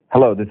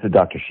Hello, this is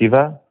Dr.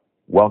 Shiva.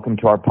 Welcome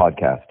to our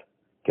podcast,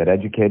 Get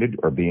Educated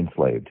or Be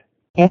Enslaved.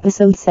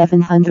 Episode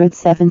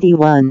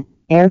 771,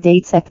 air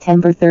date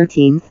September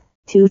 13th,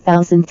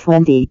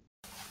 2020.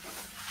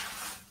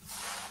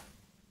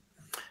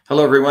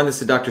 Hello, everyone. This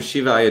is Dr.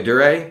 Shiva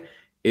Ayyadurai.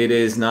 It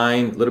is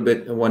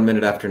 1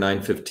 minute after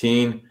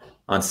 9:15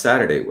 on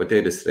Saturday. What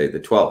date is today?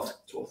 The 12th.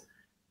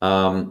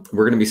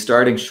 We're going to be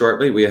starting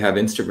shortly. We have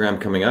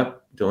Instagram coming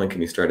up. Dylan,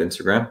 can you start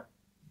Instagram?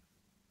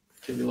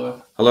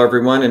 Hello,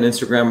 everyone in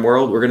Instagram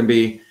world. We're going to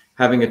be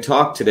having a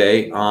talk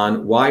today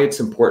on why it's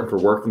important for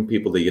working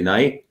people to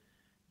unite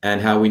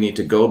and how we need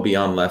to go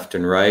beyond left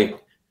and right.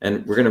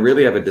 And we're going to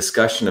really have a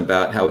discussion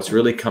about how it's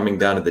really coming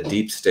down to the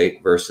deep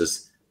state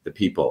versus the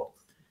people.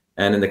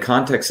 And in the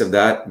context of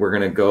that, we're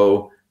going to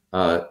go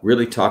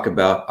really talk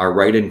about our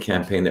write-in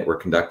campaign that we're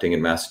conducting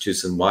in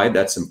Massachusetts and why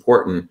that's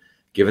important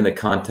given the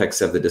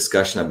context of the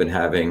discussion I've been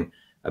having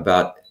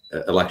about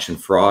election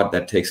fraud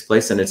that takes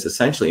place. And it's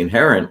essentially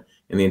inherent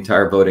in the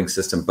entire voting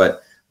system.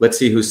 But let's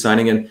see who's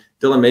signing in.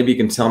 Dylan, maybe you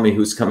can tell me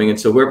who's coming in.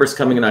 So whoever's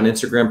coming in on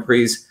Instagram,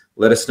 please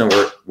let us know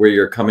where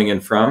you're coming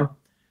in from.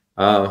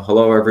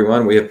 Hello,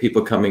 everyone. We have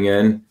people coming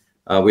in.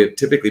 We have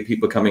typically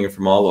people coming in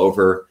from all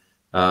over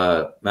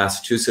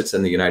Massachusetts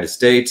and the United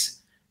States.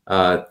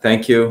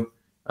 Thank you,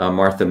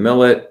 Martha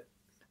Millett.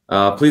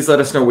 Please let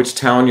us know which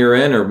town you're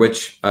in or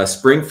which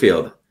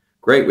Springfield.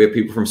 Great. We have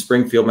people from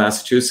Springfield,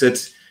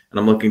 Massachusetts. And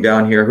I'm looking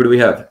down here. Who do we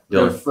have? We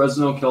have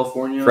Fresno,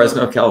 California.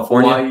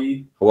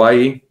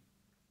 Hawaii.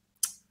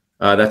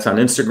 That's on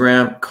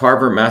Instagram.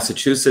 Carver,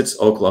 Massachusetts,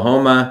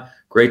 Oklahoma.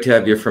 Great to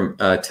have you from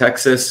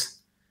Texas.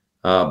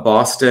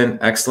 Boston,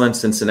 excellent.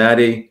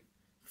 Cincinnati,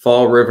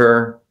 Fall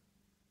River,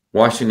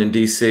 Washington,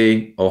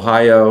 D.C.,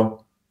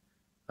 Ohio,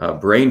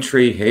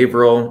 Braintree,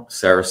 Haverhill,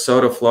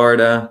 Sarasota,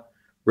 Florida.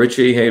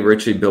 Richie, hey,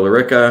 Richie,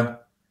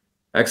 Billerica.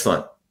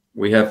 Excellent.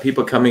 We have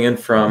people coming in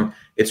from,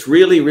 it's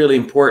really, really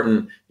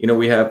important. You know,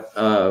 we have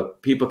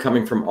people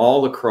coming from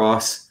all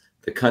across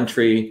the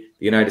country,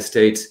 the United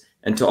States,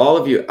 and to all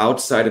of you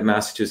outside of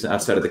Massachusetts,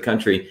 outside of the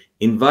country,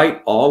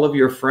 invite all of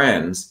your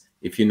friends,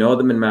 if you know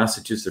them in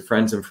Massachusetts,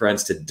 friends and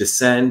friends, to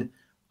descend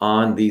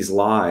on these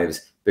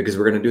lives because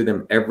we're going to do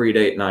them every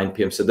day at 9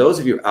 p.m. So those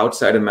of you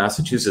outside of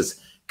Massachusetts,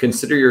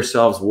 consider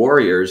yourselves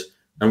warriors,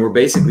 and we're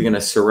basically going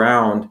to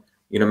surround,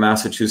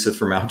 Massachusetts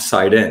from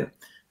outside in.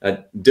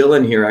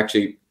 Dylan here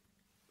actually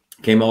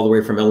came all the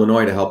way from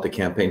Illinois to help the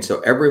campaign. So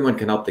everyone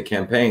can help the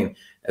campaign.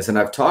 As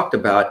I've talked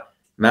about,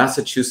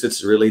 Massachusetts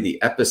is really the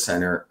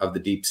epicenter of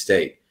the deep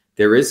state.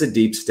 There is a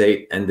deep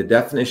state, and the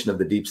definition of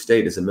the deep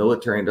state is a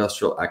military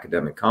industrial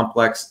academic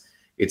complex.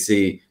 It's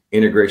the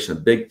integration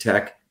of big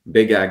tech,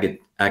 big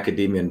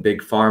academia, and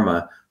big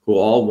pharma, who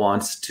all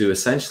wants to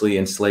essentially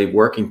enslave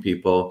working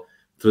people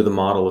through the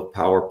model of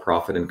power,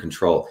 profit, and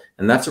control.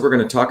 And that's what we're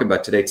going to talk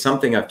about today. It's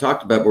something I've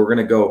talked about, but we're going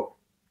to go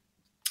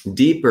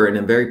deeper in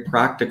a very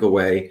practical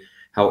way,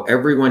 how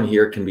everyone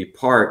here can be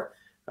part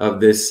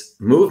of this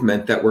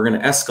movement that we're going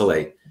to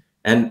escalate.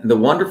 And the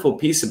wonderful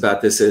piece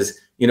about this is,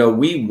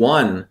 we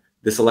won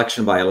this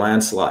election by a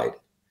landslide.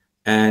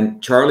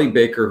 And Charlie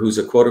Baker, who's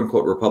a quote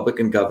unquote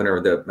Republican governor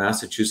of the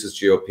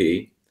Massachusetts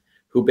GOP,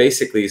 who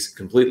basically is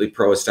completely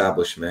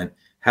pro-establishment,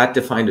 had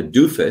to find a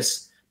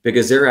doofus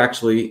because they're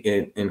actually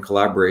in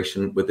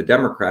collaboration with the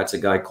Democrats, a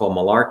guy called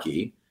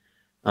Markey,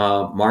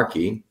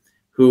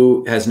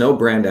 who has no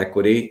brand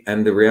equity.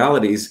 And the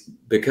reality is,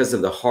 because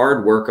of the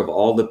hard work of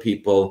all the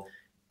people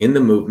in the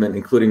movement,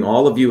 including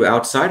all of you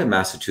outside of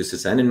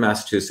Massachusetts and in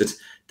Massachusetts,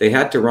 they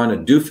had to run a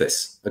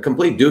doofus, a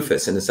complete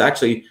doofus. And it's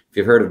actually, if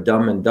you've heard of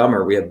Dumb and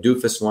Dumber, we have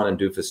Doofus 1 and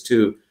Doofus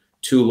 2,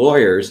 two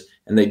lawyers,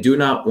 and they do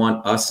not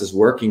want us as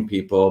working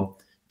people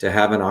to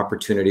have an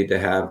opportunity to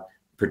have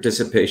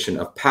participation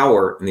of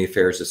power in the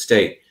affairs of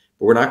state.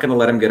 But we're not going to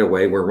let them get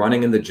away. We're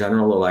running in the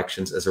general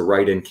elections as a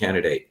write-in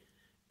candidate.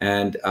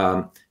 And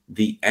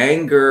the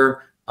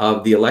anger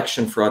of the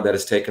election fraud that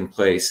has taken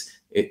place,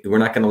 we're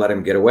not going to let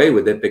them get away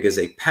with it because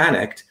they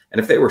panicked. And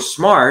if they were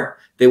smart,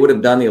 they would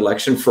have done the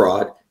election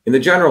fraud in the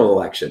general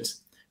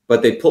elections.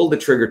 But they pulled the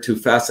trigger too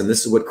fast. And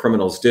this is what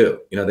criminals do.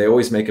 They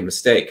always make a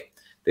mistake.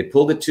 They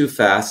pulled it too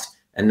fast.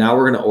 And now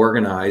we're going to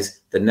organize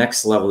the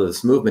next level of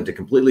this movement to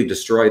completely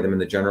destroy them in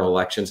the general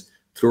elections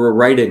through a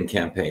write-in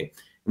campaign.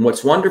 And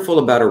what's wonderful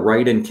about a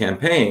write-in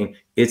campaign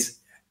is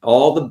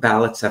all the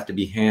ballots have to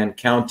be hand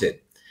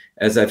counted.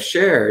 As I've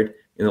shared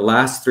in the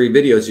last 3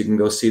 videos, you can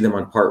go see them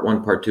on part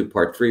 1, part 2,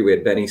 part 3. We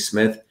had Benny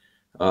Smith,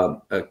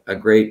 a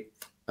great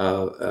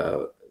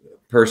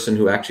person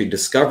who actually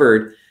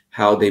discovered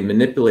how they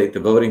manipulate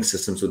the voting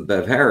systems with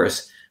Bev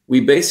Harris.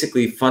 We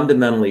basically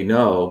fundamentally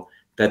know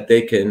that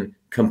they can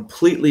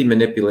completely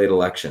manipulate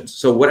elections.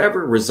 So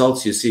whatever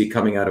results you see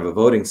coming out of a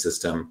voting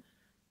system,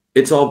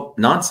 it's all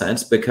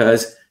nonsense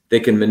because they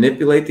can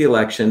manipulate the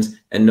elections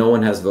and no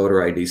one has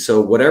voter ID.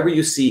 So whatever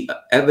you see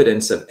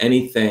evidence of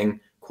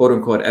anything, quote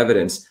unquote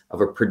evidence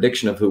of a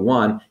prediction of who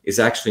won, is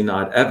actually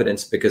not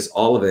evidence because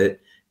all of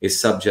it is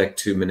subject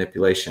to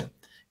manipulation.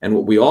 And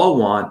what we all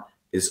want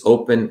is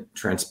open,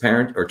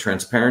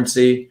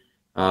 transparency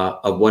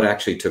of what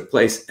actually took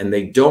place. And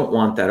they don't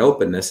want that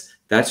openness.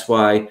 That's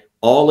why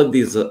all of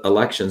these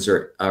elections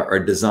are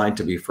designed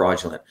to be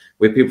fraudulent.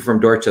 We have people from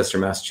Dorchester,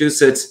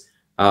 Massachusetts,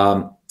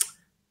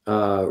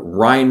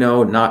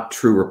 Rhino, not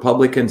true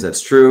Republicans.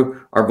 That's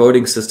true. Our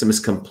voting system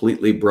is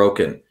completely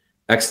broken.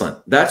 Excellent.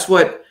 That's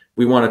what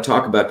we want to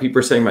talk about. People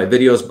are saying my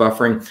video is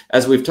buffering.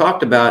 As we've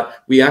talked about,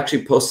 we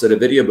actually posted a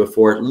video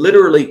before.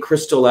 Literally,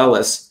 Crystal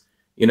Ellis,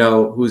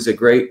 who's a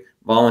great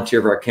volunteer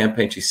of our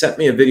campaign, she sent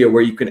me a video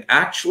where you can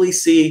actually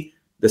see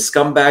the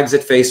scumbags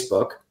at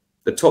Facebook,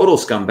 the total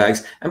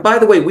scumbags. And by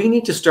the way, we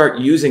need to start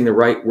using the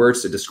right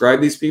words to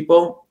describe these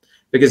people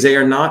because they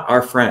are not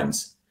our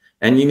friends.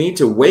 And you need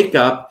to wake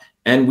up,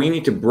 and we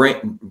need to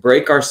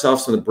break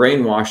ourselves from the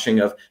brainwashing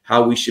of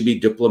how we should be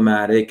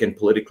diplomatic and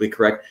politically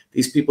correct.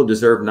 These people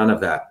deserve none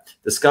of that.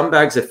 The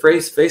scumbags at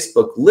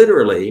Facebook,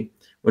 literally,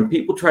 when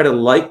people try to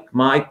like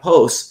my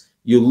posts,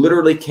 you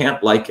literally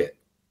can't like it.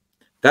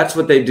 That's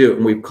what they do.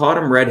 And we've caught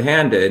them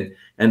red-handed.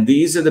 And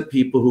these are the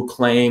people who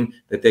claim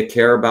that they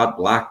care about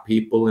Black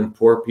people and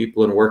poor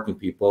people and working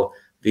people,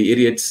 the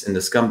idiots and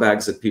the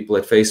scumbags of people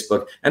at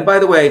Facebook. And by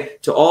the way,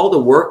 to all the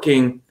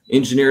working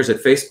engineers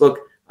at Facebook,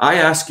 I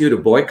ask you to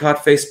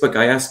boycott Facebook.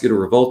 I ask you to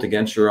revolt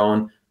against your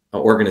own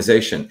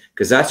organization,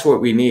 because that's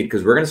what we need,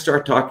 because we're going to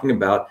start talking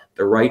about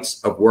the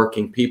rights of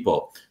working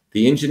people.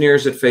 The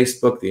engineers at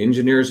Facebook, the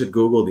engineers at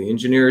Google, the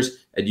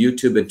engineers at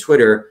YouTube and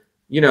Twitter,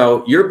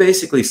 you're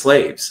basically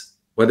slaves,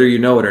 whether you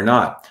know it or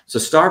not. So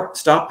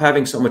stop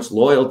having so much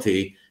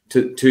loyalty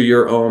to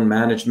your own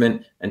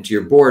management and to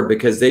your board,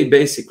 because they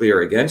basically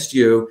are against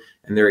you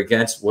and they're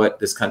against what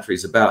this country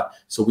is about.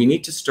 So we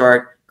need to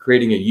start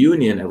creating a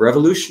union, a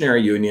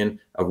revolutionary union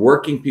of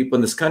working people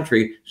in this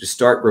country to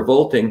start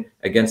revolting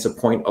against a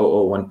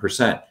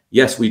 0.001%.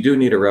 Yes, we do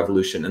need a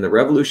revolution, and the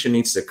revolution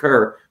needs to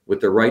occur with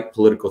the right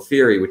political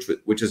theory,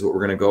 which is what we're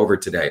going to go over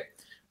today.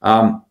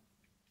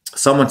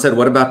 Someone said,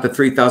 what about the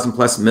 3,000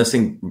 plus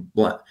missing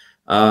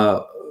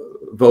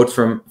votes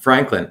from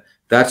Franklin?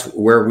 That's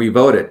where we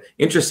voted.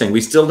 Interesting.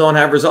 We still don't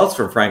have results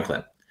from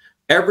Franklin.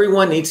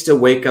 Everyone needs to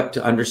wake up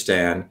to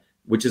understand,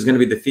 which is going to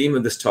be the theme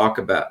of this talk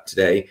about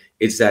today,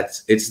 is that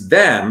it's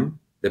them,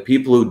 the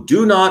people who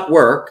do not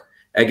work,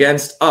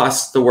 against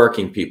us, the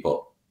working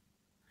people.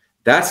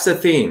 That's the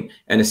theme.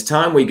 And it's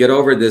time we get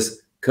over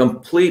this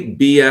complete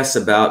BS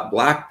about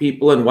Black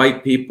people and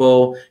white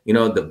people,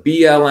 the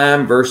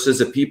BLM versus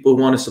the people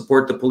who want to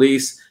support the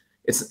police.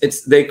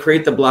 They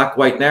create the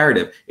black-white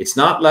narrative. It's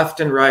not left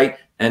and right,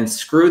 and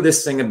screw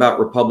this thing about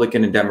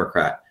Republican and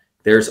Democrat.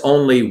 There's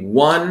only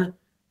one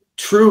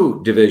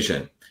true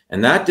division,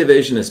 and that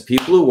division is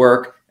people who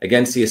work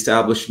against the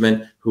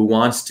establishment, who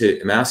wants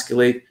to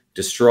emasculate,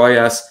 destroy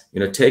us,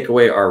 take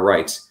away our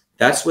rights.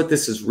 That's what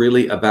this is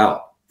really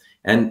about.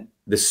 And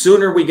the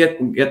sooner we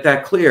get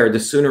that clear, the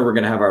sooner we're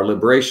going to have our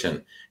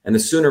liberation. And the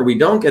sooner we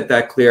don't get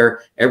that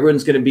clear,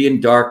 everyone's going to be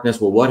in darkness.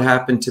 Well, what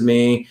happened to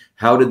me?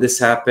 How did this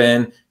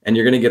happen? And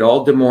you're going to get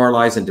all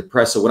demoralized and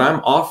depressed. So what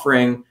I'm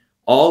offering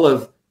all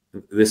of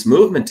this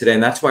movement today,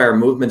 and that's why our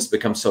movement's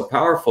become so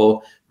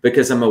powerful,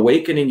 because I'm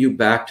awakening you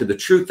back to the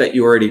truth that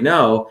you already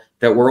know,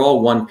 that we're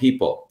all one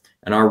people.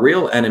 And our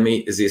real enemy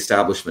is the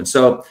establishment.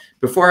 So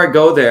before I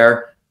go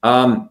there,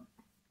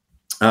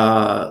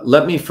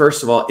 let me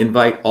first of all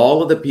invite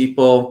all of the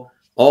people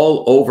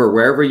all over,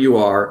 wherever you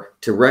are,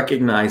 to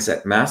recognize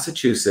that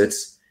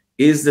Massachusetts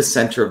is the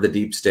center of the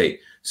deep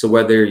state. So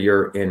whether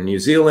you're in New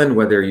Zealand,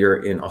 whether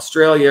you're in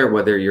Australia,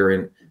 whether you're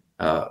in,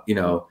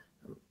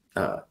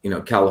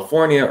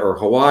 California or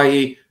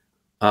Hawaii,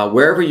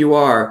 wherever you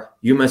are,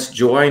 you must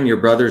join your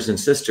brothers and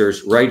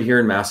sisters right here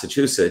in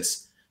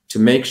Massachusetts to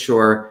make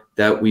sure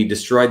that we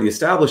destroy the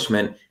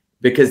establishment,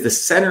 because the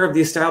center of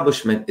the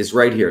establishment is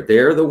right here.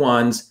 They're the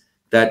ones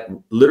that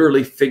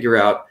literally figure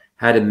out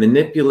how to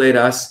manipulate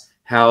us,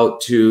 how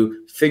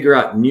to figure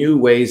out new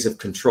ways of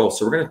control.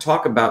 So we're going to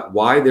talk about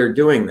why they're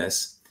doing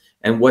this,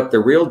 and what the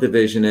real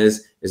division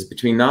is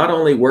between not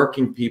only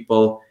working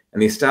people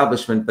and the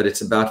establishment, but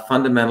it's about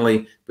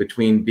fundamentally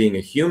between being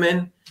a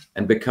human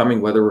and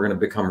becoming, whether we're going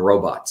to become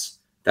robots.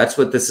 That's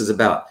what this is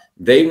about.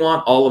 They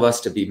want all of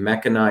us to be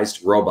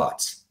mechanized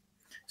robots.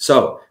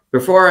 So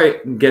before I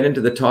get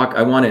into the talk,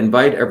 I want to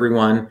invite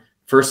everyone,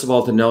 first of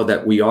all, to know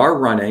that we are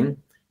running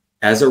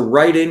as a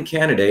write-in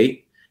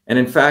candidate. And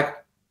in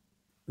fact,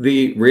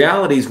 the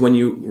reality is when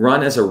you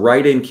run as a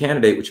write-in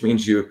candidate, which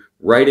means you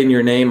write in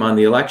your name on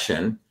the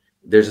election,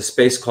 there's a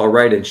space called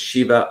write-in,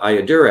 Shiva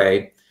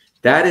Ayyadurai.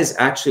 That is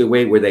actually a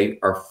way where they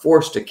are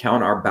forced to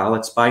count our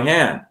ballots by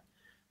hand,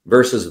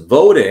 versus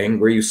voting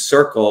where you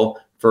circle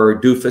for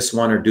doofus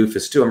 1 or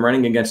doofus 2. I'm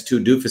running against two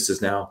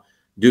doofuses now.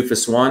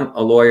 Doofus 1,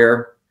 a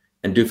lawyer,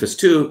 and doofus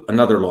 2,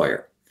 another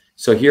lawyer.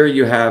 So here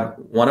you have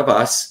one of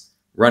us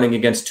running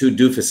against two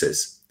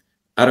doofuses.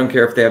 I don't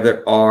care if they have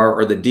their R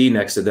or the D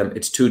next to them.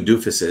 It's two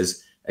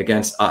doofuses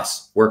against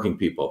us, working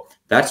people.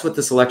 That's what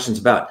this election's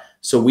about.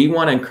 So we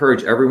want to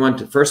encourage everyone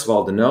to, first of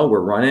all, to know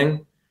we're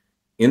running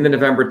in the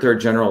November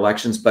 3rd general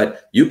elections,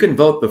 but you can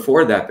vote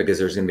before that, because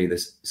there's going to be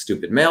this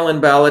stupid mail-in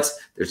ballots.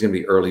 There's going to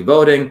be early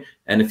voting.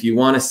 And if you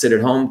want to sit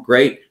at home,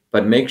 great,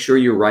 but make sure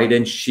you write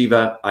in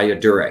Shiva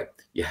Ayyadurai.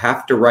 You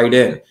have to write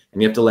in,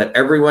 and you have to let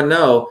everyone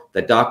know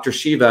that Dr.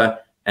 Shiva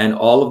and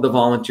all of the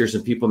volunteers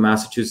and people in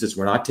Massachusetts,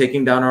 we're not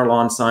taking down our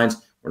lawn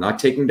signs. We're not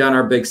taking down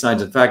our big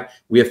signs. In fact,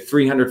 we have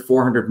 300,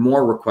 400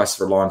 more requests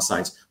for lawn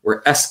signs.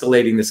 We're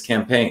escalating this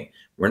campaign.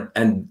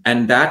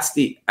 And that's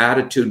the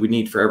attitude we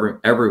need for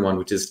everyone,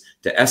 which is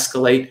to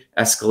escalate,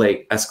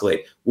 escalate,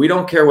 escalate. We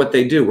don't care what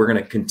they do. We're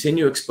going to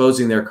continue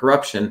exposing their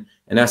corruption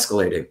and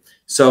escalating.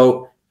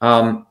 So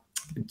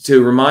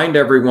to remind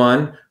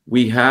everyone,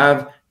 we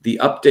have the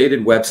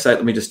updated website.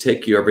 Let me just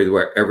take you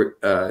everywhere,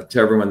 to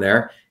everyone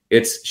there.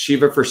 It's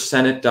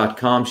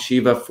shivaforsenate.com,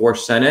 Shiva for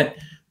Senate.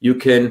 You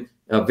can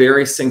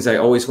various things I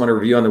always want to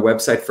review on the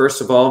website.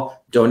 First of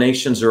all,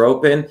 donations are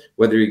open.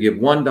 Whether you give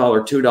 $1,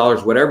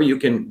 $2, whatever you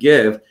can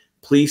give,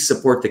 please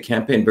support the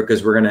campaign,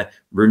 because we're going to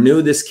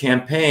renew this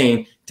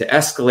campaign to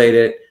escalate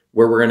it,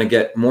 where we're going to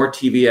get more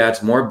TV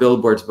ads, more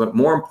billboards, but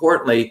more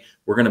importantly,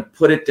 we're going to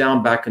put it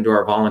down back into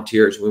our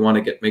volunteers. We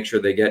want to make sure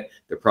they get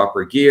the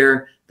proper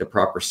gear, the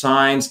proper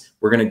signs.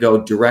 We're going to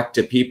go direct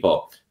to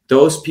people.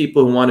 Those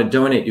people who want to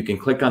donate, you can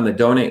click on the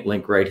donate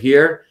link right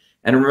here.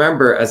 And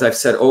remember, as I've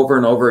said over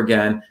and over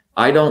again,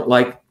 I don't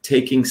like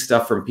taking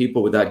stuff from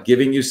people without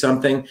giving you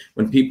something.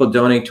 When people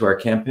donate to our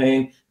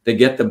campaign, they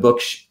get the book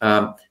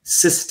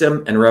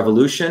System and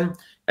Revolution.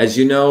 As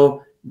you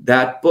know,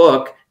 that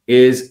book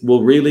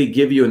will really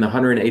give you, in the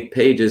 108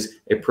 pages,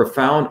 a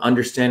profound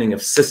understanding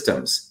of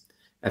systems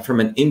from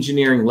an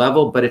engineering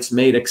level, but it's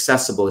made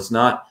accessible. It's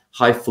not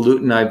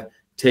highfalutin. I've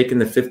taken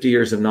the 50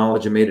 years of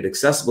knowledge and made it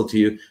accessible to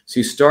you. So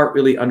you start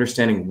really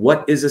understanding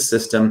what is a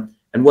system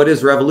and what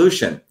is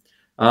revolution.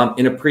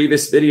 In a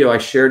previous video I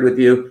shared with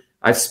you,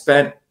 I've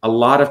spent a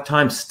lot of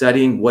time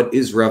studying what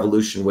is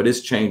revolution, what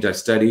is change. I've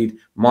studied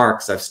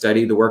Marx, I've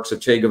studied the works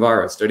of Che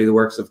Guevara, I've studied the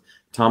works of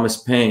Thomas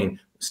Paine,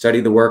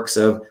 studied the works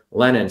of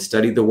Lenin,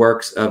 studied the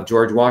works of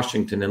George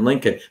Washington and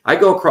Lincoln. I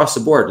go across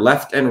the board,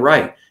 left and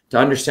right, to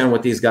understand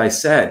what these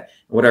guys said.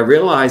 And what I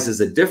realize is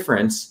the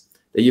difference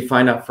that you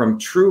find out from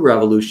true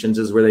revolutions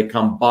is where they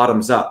come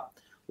bottoms up.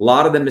 A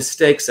lot of the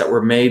mistakes that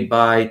were made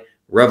by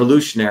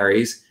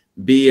revolutionaries,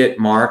 be it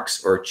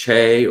Marx or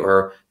Che,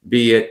 or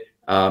be it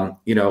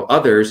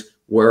others,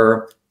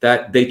 were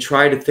that they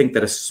try to think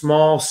that a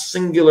small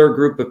singular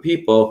group of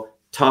people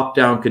top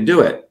down could do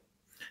it.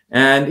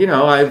 And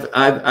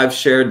I've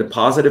shared the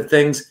positive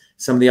things,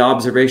 some of the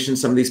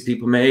observations some of these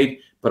people made,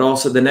 but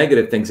also the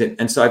negative things.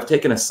 And so I've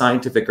taken a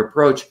scientific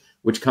approach,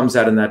 which comes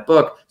out in that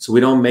book, so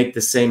we don't make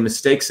the same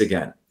mistakes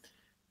again.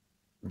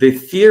 The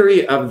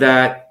theory of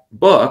that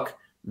book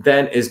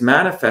then is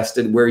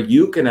manifested where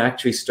you can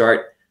actually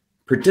start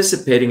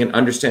participating and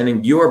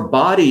understanding your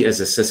body as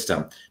a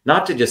system,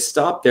 not to just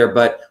stop there,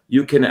 but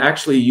you can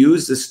actually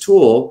use this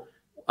tool.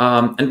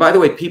 And by the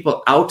way,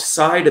 people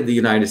outside of the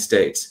United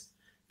States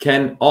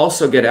can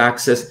also get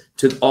access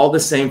to all the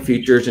same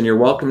features, and you're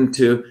welcome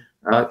to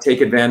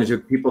take advantage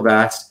of. People have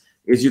asked,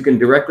 is you can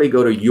directly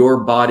go to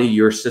Your Body,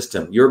 Your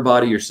System,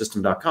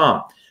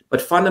 yourbodyyoursystem.com.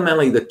 But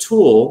fundamentally, the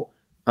tool,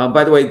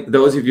 by the way,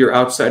 those of you who are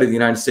outside of the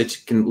United States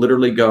can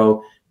literally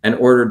go and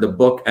order the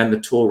book and the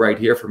tool right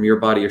here from Your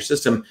Body, Your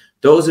System.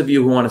 Those of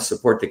you who want to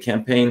support the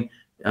campaign,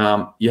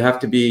 you have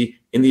to be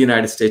in the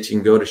United States. You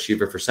can go to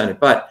Shiva for Senate.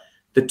 But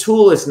the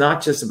tool is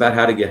not just about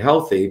how to get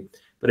healthy,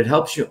 but it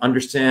helps you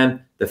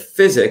understand the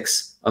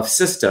physics of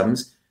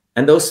systems.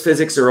 And those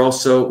physics are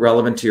also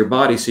relevant to your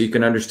body. So you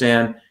can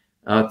understand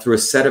through a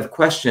set of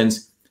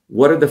questions,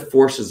 what are the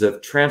forces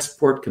of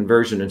transport,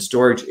 conversion, and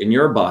storage in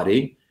your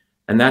body?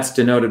 And that's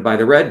denoted by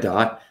the red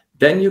dot.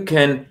 Then you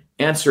can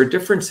answer a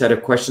different set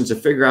of questions to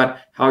figure out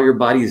how your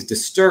body is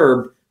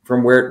disturbed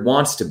from where it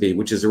wants to be,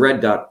 which is a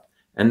red dot,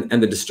 and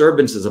the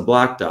disturbance is a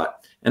black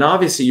dot. And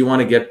obviously you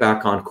want to get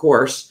back on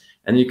course,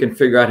 and you can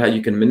figure out how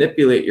you can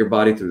manipulate your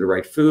body through the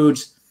right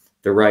foods,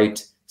 the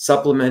right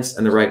supplements,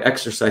 and the right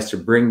exercise to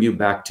bring you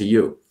back to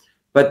you.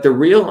 But the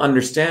real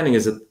understanding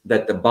is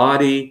that the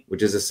body,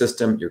 which is a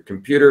system, your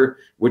computer,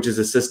 which is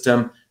a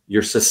system,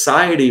 your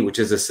society, which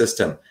is a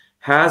system,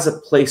 has a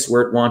place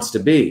where it wants to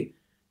be.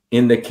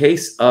 In the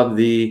case of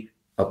a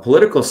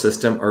political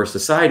system or a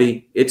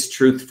society, it's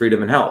truth,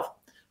 freedom, and health.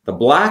 The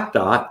black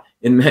dot,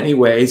 in many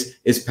ways,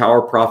 is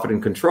power, profit,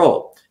 and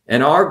control.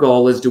 And our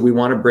goal is, do we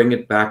want to bring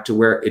it back to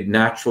where it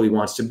naturally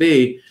wants to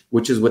be,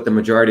 which is what the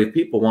majority of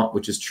people want,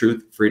 which is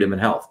truth, freedom,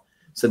 and health.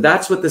 So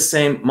that's what the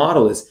same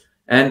model is.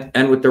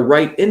 And with the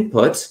right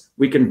inputs,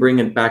 we can bring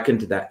it back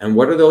into that. And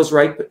what are those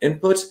right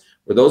inputs?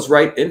 Well, those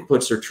right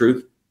inputs are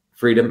truth,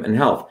 freedom, and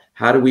health.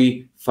 How do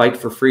we fight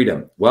for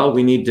freedom? Well,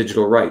 we need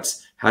digital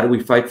rights. How do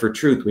we fight for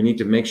truth? We need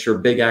to make sure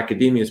big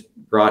academia is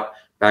brought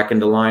back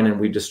into line and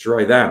we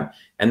destroy them.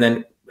 And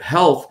then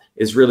health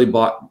is really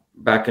brought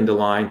back into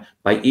line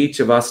by each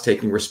of us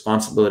taking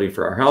responsibility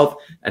for our health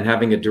and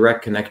having a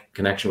direct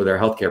connection with our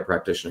healthcare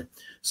practitioner.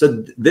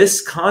 So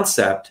this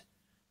concept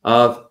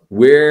of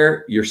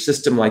where your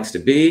system likes to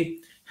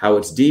be, how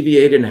it's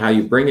deviated, and how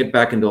you bring it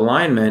back into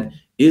alignment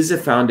is the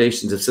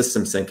foundations of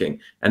systems thinking.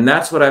 And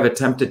that's what I've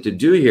attempted to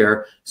do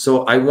here.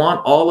 So I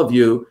want all of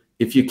you,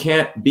 if you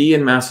can't be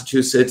in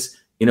Massachusetts,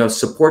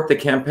 support the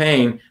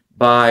campaign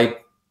by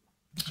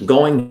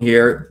going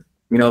here,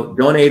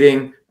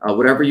 donating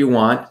whatever you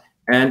want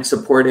and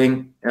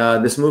supporting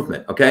this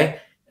movement. Okay.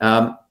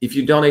 If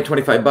you donate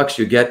 $25,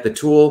 you get the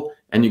tool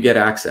and you get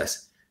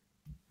access.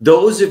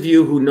 Those of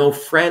you who know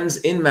friends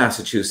in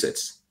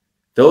Massachusetts,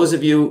 those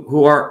of you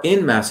who are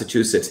in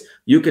Massachusetts,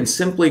 you can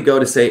simply go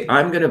to say,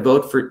 I'm going to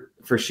vote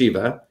for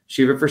Shiva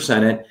for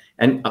Senate.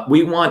 And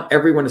we want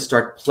everyone to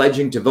start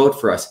pledging to vote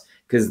for us,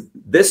 because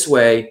this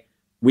way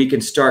we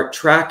can start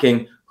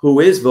tracking who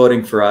is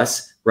voting for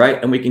us,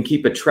 right? And we can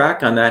keep a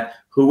track on that,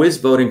 who is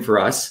voting for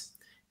us.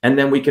 And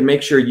then we can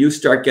make sure you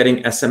start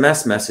getting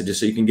SMS messages.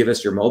 So you can give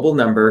us your mobile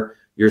number,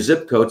 your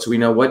zip code, so we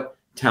know what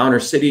town or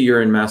city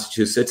you're in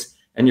Massachusetts,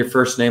 and your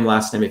first name,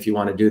 last name, if you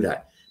want to do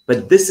that.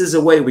 But this is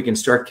a way we can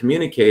start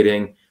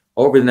communicating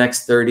over the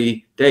next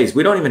 30 days.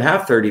 We don't even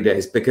have 30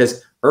 days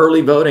because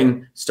early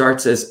voting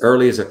starts as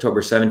early as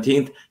October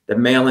 17th. The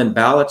mail-in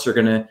ballots are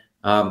going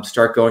to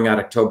start going out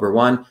October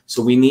 1.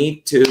 So we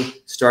need to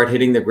start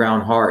hitting the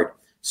ground hard.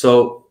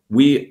 So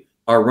we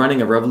are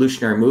running a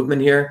revolutionary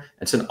movement here.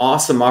 It's an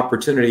awesome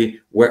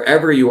opportunity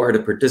wherever you are to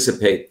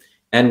participate.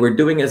 And we're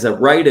doing as a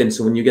write-in.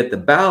 So when you get the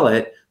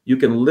ballot, you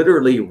can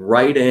literally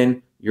write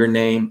in your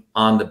name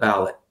on the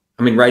ballot.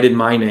 Write in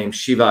my name,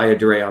 Shiva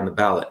Ayyadurai, on the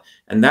ballot.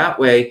 And that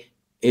way,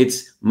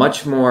 it's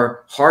much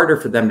more harder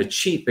for them to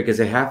cheat because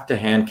they have to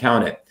hand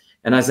count it.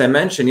 And as I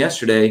mentioned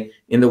yesterday,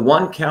 in the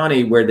one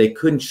county where they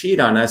couldn't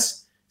cheat on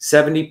us,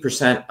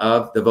 70%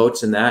 of the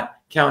votes in that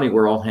county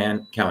were all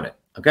hand counted.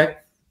 Okay.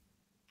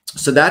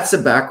 So that's the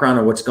background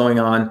of what's going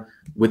on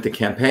with the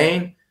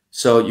campaign.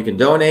 So you can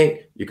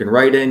donate, you can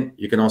write in,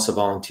 you can also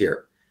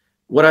volunteer.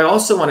 What I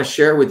also want to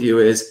share with you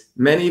is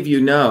many of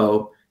you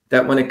know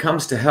that when it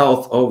comes to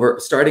health,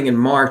 starting in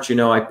March,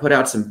 I put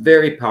out some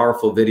very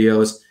powerful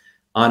videos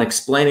on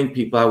explaining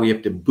people how we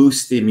have to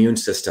boost the immune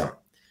system.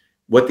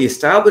 What the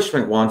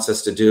establishment wants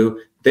us to do,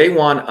 they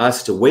want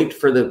us to wait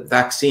for the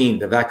vaccine.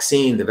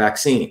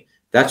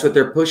 That's what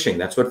they're pushing.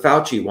 That's what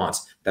Fauci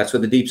wants. That's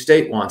what the deep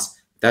state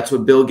wants. That's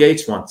what Bill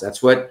Gates wants.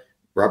 That's what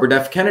Robert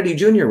F. Kennedy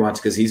Jr. wants,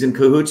 because he's in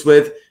cahoots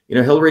with,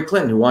 Hillary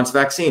Clinton, who wants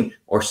vaccine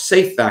or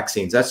safe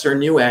vaccines. That's their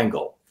new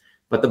angle.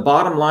 But the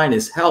bottom line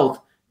is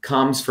health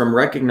comes from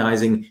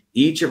recognizing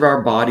each of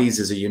our bodies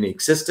is a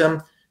unique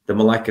system. The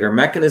molecular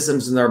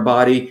mechanisms in our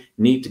body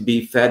need to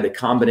be fed a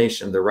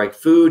combination of the right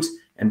foods.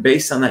 And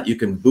based on that, you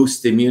can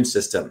boost the immune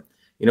system.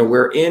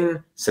 We're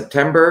in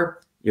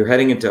September, you're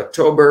heading into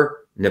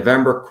October,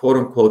 November, quote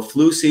unquote,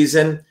 flu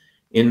season.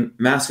 In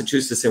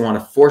Massachusetts, they want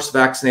to force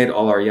vaccinate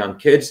all our young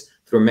kids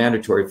through a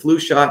mandatory flu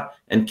shot,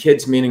 and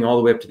kids meaning all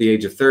the way up to the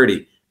age of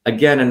 30.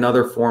 Again,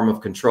 another form of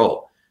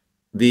control.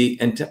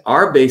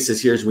 Our basis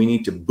here is we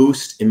need to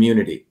boost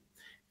immunity.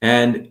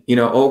 And,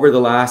 over the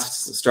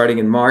last, starting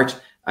in March,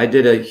 I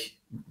did a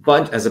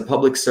bunch, as a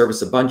public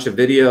service, a bunch of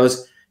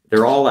videos.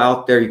 They're all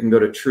out there. You can go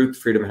to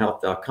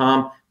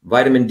truthfreedomhealth.com.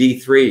 Vitamin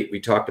D3, we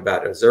talked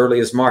about it as early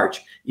as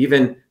March.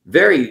 Even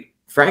very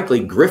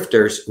frankly,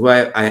 grifters, who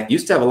I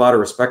used to have a lot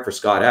of respect for,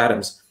 Scott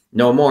Adams,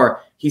 no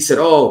more. He said,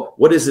 oh,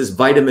 what is this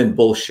vitamin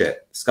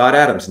bullshit? Scott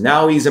Adams,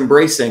 now he's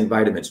embracing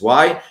vitamins.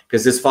 Why?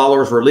 Because his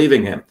followers were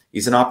leaving him.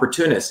 He's an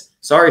opportunist.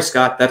 Sorry,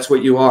 Scott, that's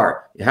what you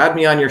are. You had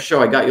me on your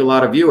show. I got you a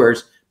lot of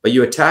viewers, but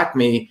you attacked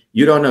me.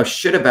 You don't know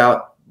shit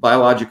about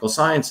biological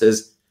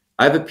sciences.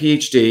 I have a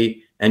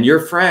PhD, and your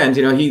friend,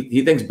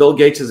 he thinks Bill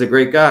Gates is a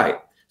great guy.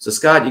 So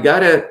Scott, you got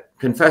to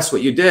confess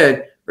what you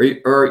did,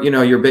 or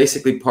you're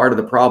basically part of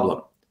the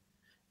problem.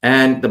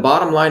 And the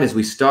bottom line is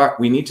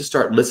we need to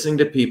start listening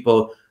to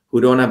people who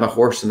don't have a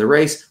horse in the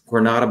race, who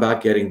are not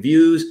about getting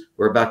views,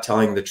 who are about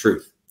telling the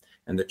truth.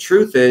 And the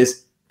truth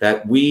is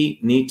that we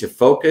need to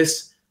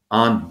focus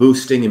on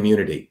boosting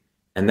immunity.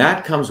 And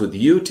that comes with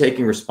you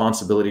taking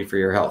responsibility for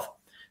your health.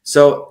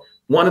 So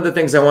one of the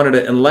things I wanted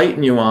to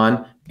enlighten you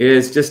on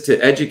is just to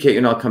educate you,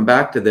 and I'll come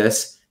back to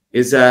this,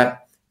 is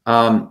that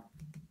many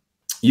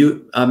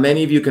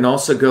of you can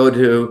also go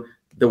to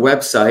the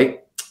website.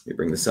 Let me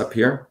bring this up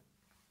here.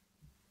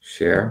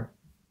 Share.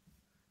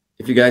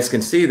 If you guys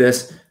can see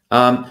this,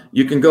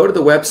 you can go to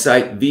the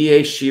website,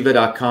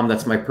 vashiva.com.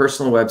 That's my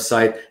personal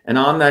website. And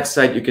on that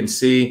site, you can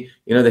see,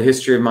 the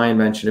history of my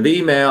invention of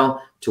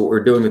email to what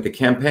we're doing with the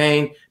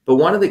campaign. But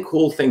one of the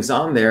cool things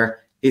on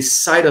there is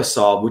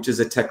Cytosolve, which is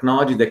a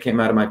technology that came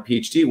out of my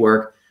PhD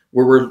work,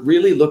 where we're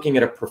really looking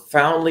at a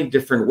profoundly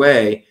different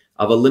way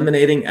of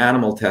eliminating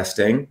animal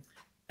testing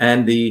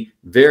and the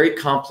very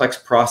complex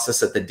process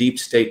that the deep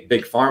state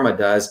big pharma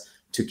does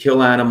to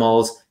kill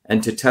animals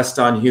and to test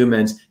on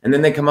humans. And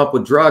then they come up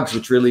with drugs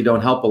which really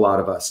don't help a lot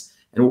of us.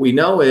 And what we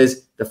know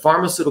is the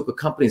pharmaceutical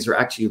companies are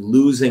actually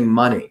losing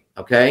money,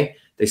 okay?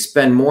 They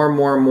spend more and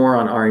more and more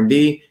on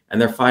R&D,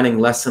 and they're finding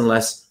less and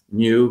less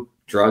new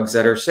drugs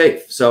that are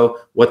safe.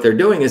 So what they're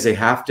doing is they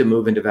have to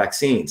move into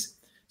vaccines.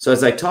 So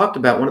as I talked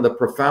about, one of the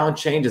profound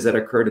changes that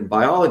occurred in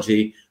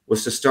biology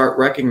was to start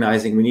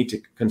recognizing we need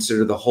to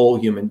consider the whole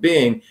human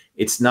being.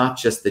 It's not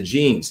just the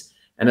genes.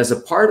 And as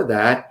a part of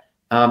that,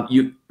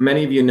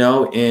 many of you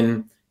know,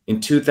 in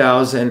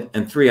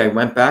 2003, I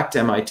went back to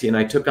MIT and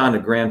I took on a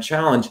grand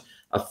challenge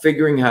of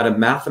figuring how to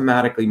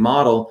mathematically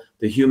model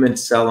the human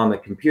cell on the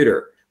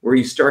computer, where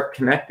you start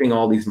connecting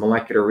all these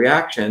molecular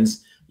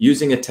reactions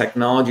using a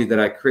technology that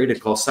I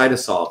created called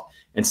Cytosolve.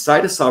 And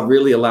Cytosolve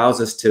really allows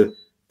us to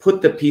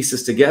put the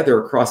pieces together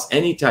across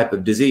any type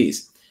of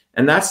disease.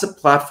 And that's the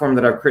platform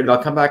that I've created.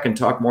 I'll come back and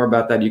talk more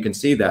about that. You can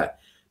see that.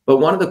 But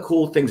one of the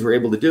cool things we're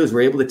able to do is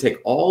we're able to take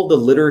all the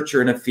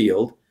literature in a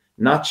field,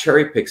 not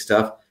cherry pick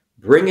stuff,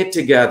 bring it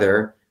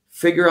together,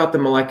 figure out the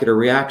molecular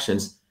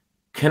reactions,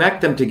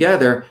 connect them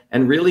together,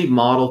 and really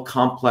model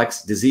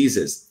complex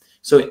diseases.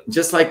 So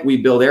just like we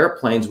build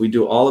airplanes, we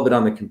do all of it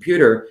on the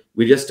computer.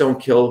 We just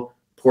don't kill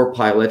poor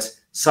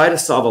pilots.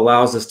 Cytosolve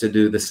allows us to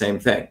do the same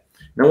thing.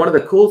 Now, one of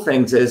the cool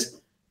things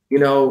is,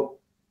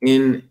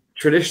 in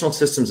traditional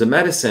systems of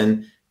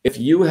medicine, if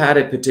you had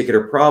a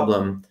particular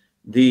problem,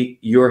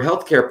 your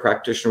healthcare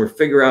practitioner would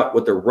figure out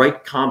what the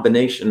right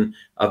combination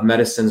of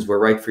medicines were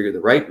right for you,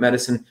 the right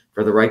medicine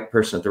for the right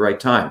person at the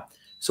right time.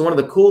 So one of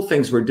the cool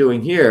things we're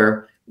doing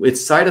here with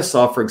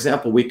Cytosolve, for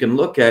example, we can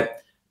look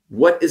at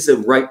what is the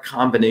right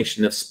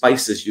combination of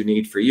spices you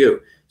need for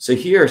you. So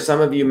here, some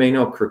of you may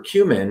know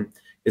curcumin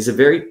is a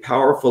very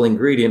powerful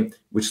ingredient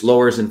which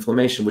lowers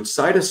inflammation. With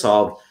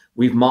Cytosolve,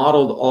 we've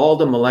modeled all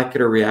the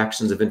molecular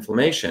reactions of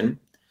inflammation,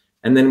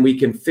 and then we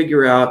can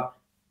figure out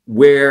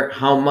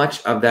how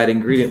much of that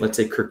ingredient, let's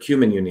say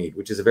curcumin, you need,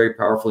 which is a very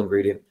powerful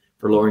ingredient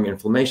for lowering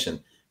inflammation.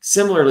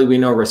 Similarly, we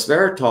know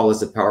resveratrol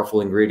is a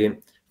powerful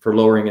ingredient for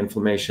lowering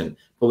inflammation.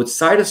 But with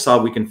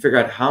Cytosolve, we can figure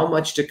out how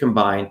much to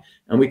combine,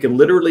 and we can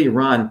literally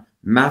run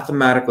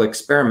mathematical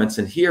experiments.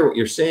 And here what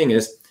you're seeing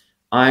is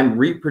I'm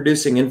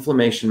reproducing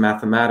inflammation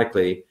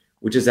mathematically,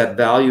 which is that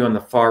value on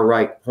the far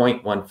right,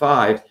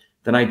 0.15.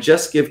 Then I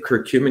just give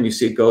curcumin, you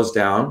see it goes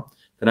down.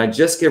 Then I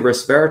just give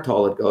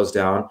resveratrol, it goes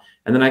down.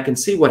 And then I can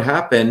see what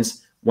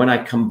happens when I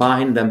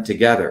combine them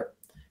together.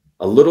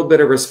 A little bit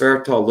of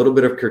resveratrol, a little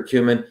bit of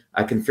curcumin,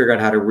 I can figure out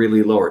how to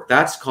really lower it.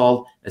 That's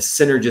called a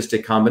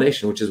synergistic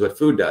combination, which is what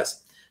food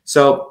does.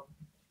 So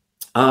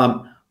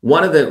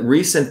one of the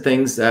recent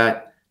things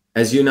that,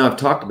 as you know, I've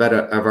talked about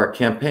of our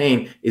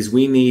campaign is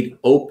we need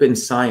open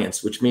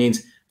science, which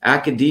means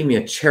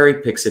academia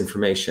cherry picks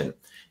information.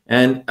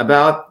 And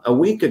about a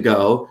week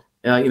ago,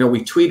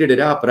 we tweeted it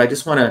out, but I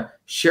just want to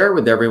share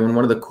with everyone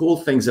one of the cool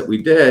things that we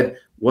did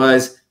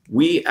was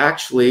we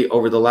actually,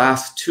 over the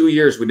last 2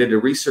 years, we did a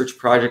research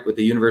project with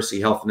the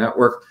University Health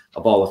Network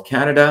of all of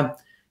Canada.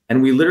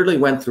 And we literally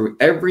went through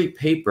every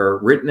paper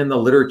written in the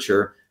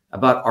literature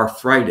about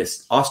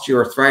arthritis,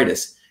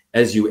 osteoarthritis.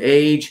 As you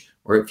age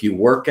or if you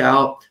work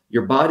out,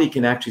 your body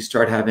can actually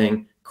start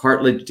having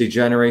cartilage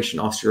degeneration,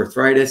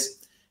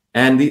 osteoarthritis.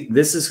 And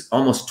this is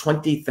almost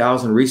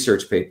 20,000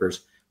 research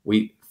papers.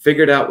 We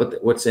figured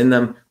out what's in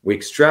them. We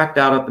extract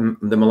out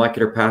the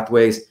molecular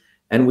pathways,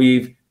 and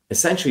we've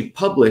essentially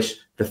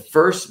published the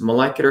first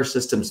molecular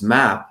systems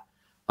map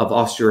of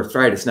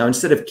osteoarthritis. Now,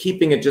 instead of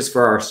keeping it just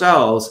for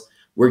ourselves,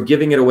 we're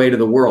giving it away to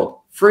the world,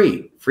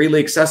 freely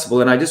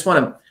accessible. And I just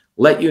want to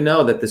let you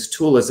know that this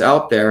tool is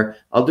out there.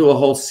 I'll do a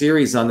whole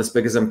series on this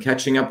because I'm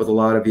catching up with a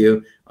lot of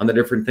you on the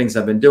different things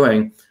I've been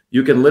doing.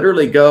 You can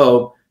literally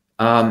go,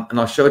 and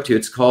I'll show it to you.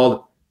 It's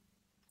called,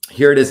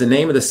 here it is. The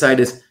name of the site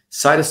is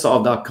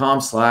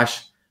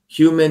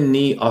cytosolve.com/human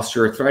knee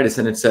osteoarthritis.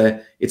 And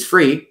it's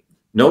free,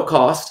 no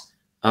cost.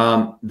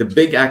 The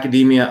big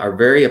academia are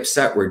very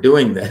upset we're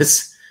doing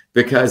this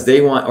because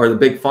they want, or the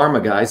big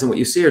pharma guys. And what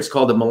you see here, it's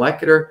called the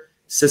Molecular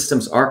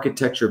Systems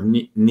Architecture of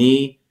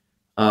Knee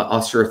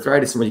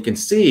Osteoarthritis. And what you can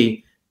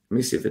see, let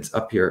me see if it's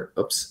up here.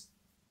 Oops.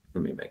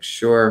 Let me make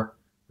sure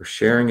we're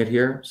sharing it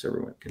here so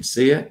everyone can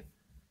see it.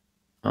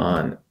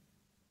 On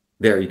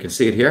there, you can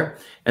see it here.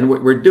 And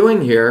what we're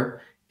doing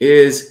here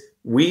is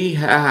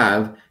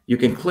you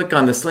can click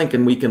on this link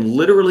and we can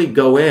literally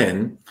go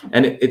in,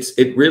 and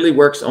it really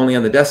works only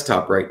on the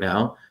desktop right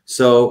now.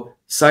 So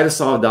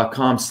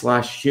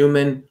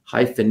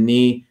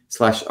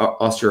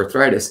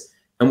cytosolve.com/human-knee/osteoarthritis.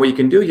 And what you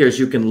can do here is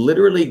you can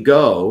literally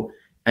go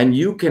and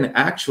you can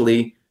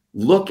actually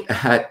look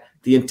at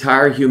the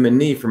entire human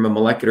knee from a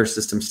molecular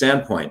system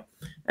standpoint.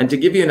 And to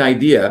give you an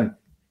idea,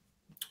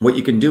 what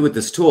you can do with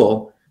this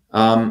tool,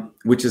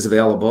 which is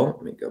available,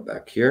 let me go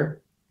back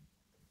here.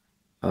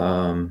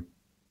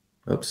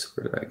 Oops,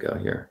 where did I go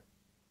here?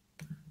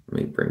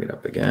 Let me bring it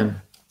up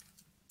again.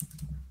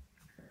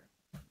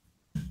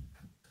 Sorry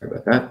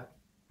about that.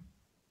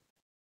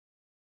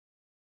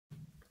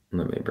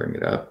 Let me bring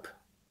it up.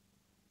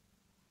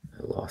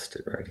 I lost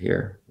it right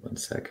here. 1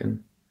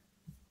 second.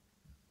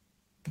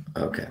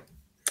 Okay.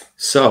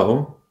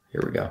 So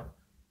here we go.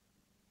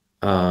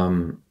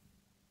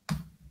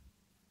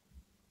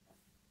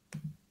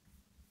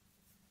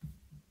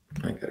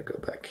 I got to go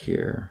back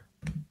here.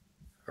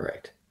 All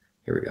right,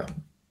 here we go.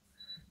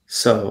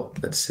 So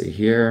let's see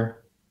here.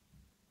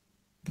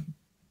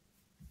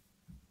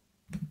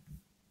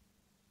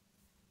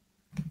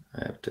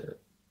 I have to,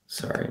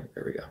 sorry,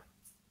 there we go.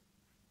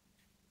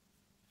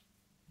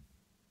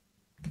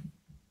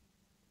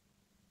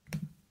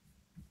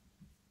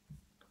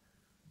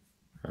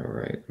 All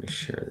right, let me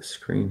share the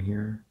screen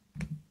here.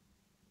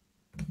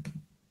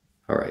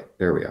 All right,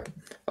 there we are.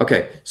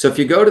 Okay, so if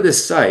you go to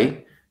this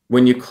site,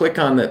 when you click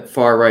on the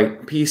far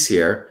right piece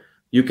here,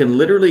 you can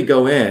literally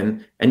go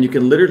in and you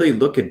can literally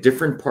look at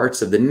different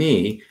parts of the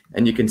knee,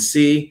 and you can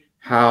see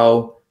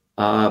how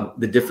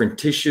the different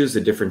tissues,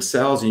 the different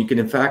cells, and you can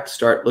in fact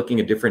start looking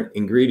at different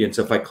ingredients.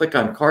 So if I click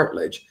on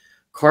cartilage,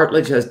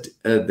 cartilage has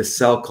the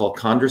cell called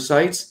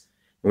chondrocytes.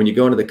 When you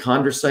go into the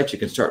chondrocytes, you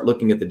can start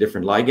looking at the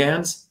different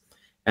ligands.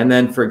 And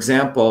then, for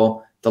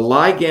example, the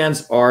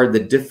ligands are the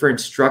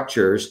different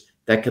structures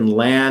that can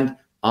land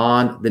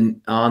on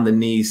the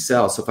knee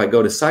cell. So if I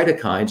go to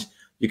cytokines,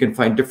 you can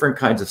find different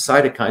kinds of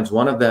cytokines.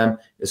 One of them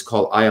is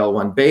called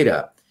IL-1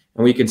 beta.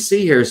 And what you can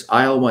see here is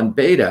IL-1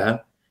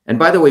 beta. And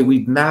by the way,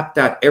 we've mapped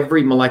out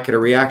every molecular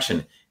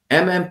reaction.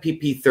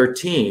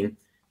 MMPP13,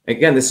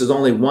 again, this is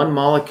only one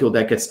molecule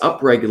that gets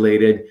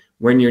upregulated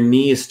when your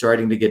knee is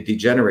starting to get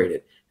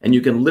degenerated. And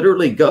you can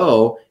literally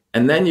go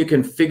and then you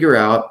can figure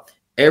out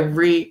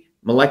every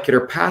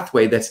molecular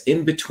pathway that's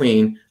in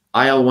between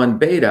IL-1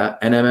 beta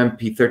and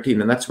MMP13.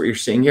 And that's what you're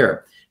seeing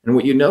here. And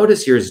what you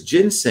notice here is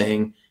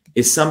ginseng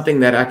is something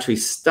that actually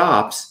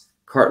stops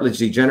cartilage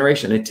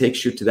degeneration. It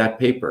takes you to that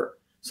paper.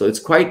 So it's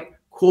quite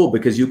cool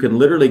because you can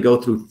literally go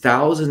through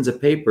thousands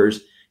of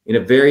papers in a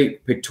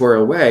very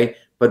pictorial way.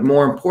 But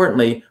more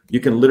importantly, you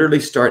can literally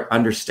start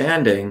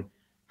understanding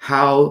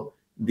how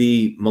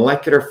the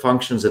molecular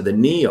functions of the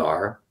knee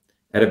are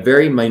at a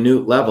very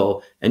minute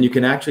level. And you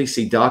can actually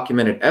see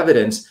documented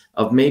evidence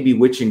of maybe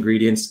which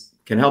ingredients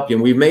can help you.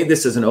 And we've made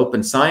this as an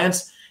open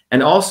science.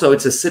 And also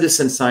it's a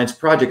citizen science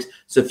project.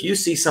 So if you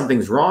see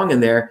something's wrong in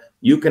there,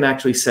 you can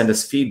actually send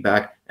us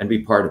feedback and be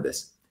part of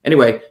this.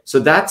 Anyway, so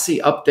that's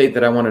the update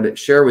that I wanted to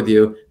share with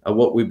you of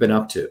what we've been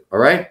up to. All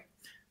right.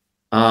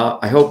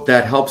 I hope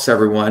that helps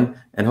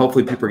everyone. And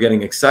hopefully people are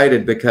getting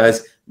excited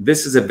because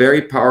this is a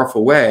very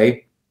powerful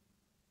way.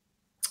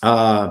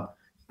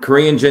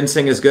 Korean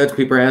ginseng is good.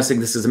 People are asking,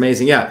 this is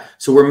amazing. Yeah.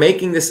 So we're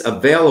making this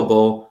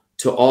available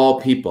to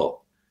all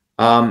people.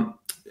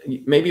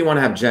 Maybe you want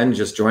to have Jen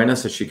just join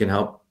us so she can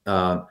help.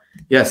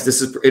 Yes,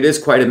 it is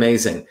quite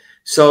amazing.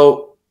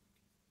 So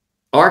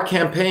our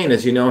campaign,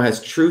 as you know,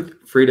 has truth,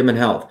 freedom, and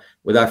health.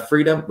 Without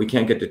freedom, we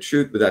can't get to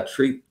truth. Without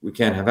truth, we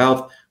can't have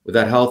health.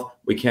 Without health,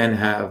 we can't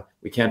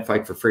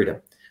fight for freedom.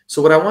 So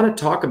what I want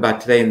to talk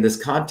about today in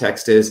this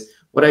context is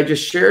what I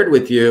just shared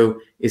with you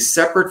is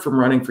separate from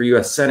running for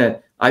U.S.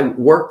 Senate. I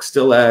work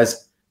still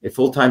as a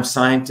full-time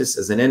scientist,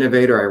 as an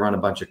innovator. I run a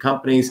bunch of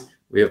companies.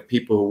 We have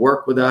people who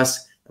work with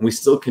us, and we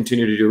still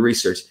continue to do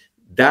research.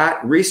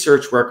 That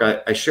research work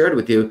I shared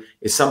with you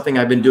is something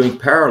I've been doing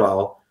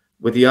parallel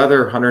with the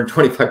other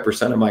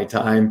 125% of my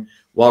time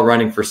while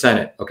running for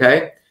Senate,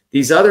 okay?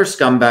 These other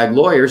scumbag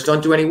lawyers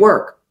don't do any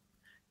work.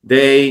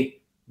 They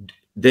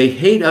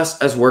hate us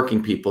as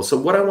working people. So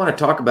what I want to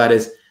talk about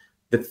is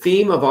the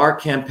theme of our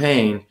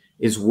campaign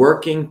is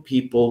working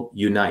people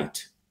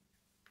unite.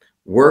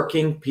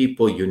 Working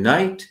people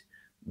unite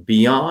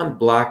beyond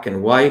black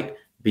and white,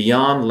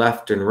 beyond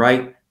left and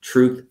right,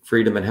 truth,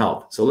 freedom, and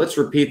health. So let's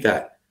repeat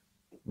that.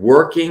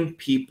 Working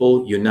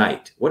people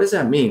unite. What does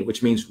that mean?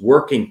 Which means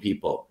working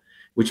people,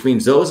 which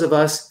means those of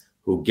us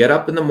who get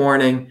up in the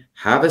morning,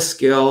 have a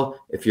skill.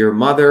 If you're a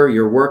mother,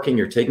 you're working,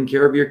 you're taking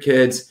care of your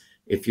kids.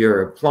 If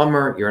you're a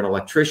plumber, you're an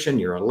electrician,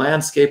 you're a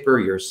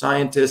landscaper, you're a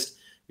scientist,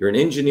 you're an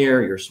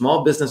engineer, you're a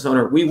small business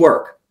owner, we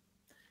work.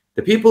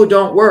 The people who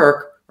don't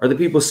work are the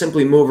people who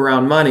simply move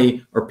around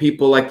money, or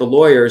people like the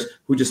lawyers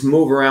who just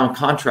move around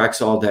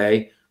contracts all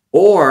day,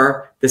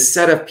 or the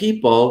set of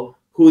people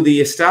who the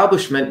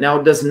establishment now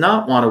does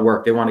not want to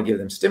work. They want to give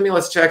them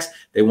stimulus checks.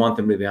 They want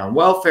them to be on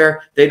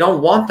welfare. They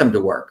don't want them to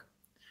work.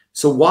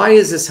 So why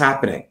is this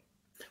happening?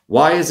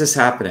 Why is this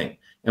happening?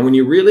 And when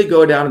you really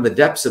go down to the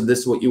depths of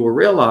this, what you will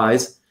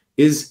realize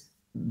is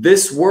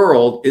this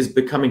world is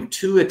becoming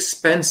too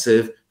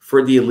expensive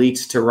for the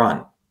elites to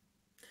run.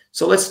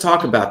 So let's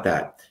talk about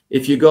that.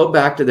 If you go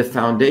back to the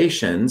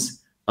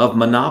foundations of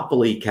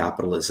monopoly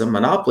capitalism,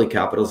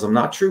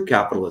 not true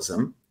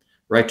capitalism,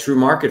 right? True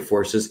market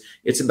forces.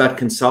 It's about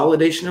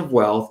consolidation of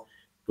wealth,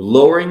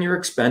 lowering your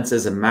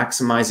expenses, and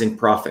maximizing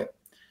profit.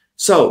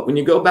 So when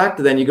you go back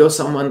to then, you go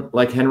someone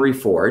like Henry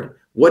Ford.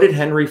 What did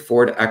Henry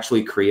Ford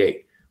actually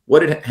create? What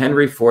did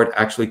Henry Ford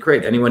actually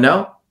create? Anyone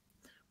know?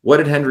 What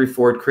did Henry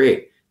Ford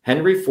create?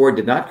 Henry Ford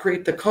did not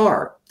create the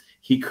car.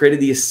 He created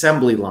the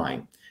assembly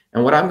line.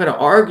 And what I'm going to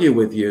argue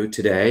with you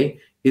today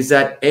is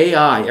that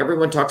AI,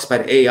 everyone talks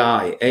about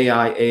AI.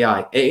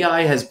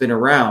 AI has been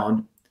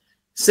around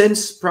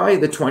since probably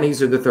the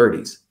 20s or the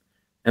 30s.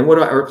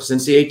 And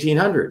since the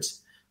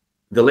 1800s,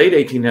 the late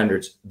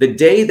 1800s, the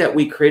day that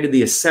we created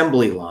the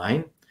assembly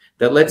line,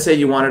 that let's say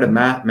you wanted to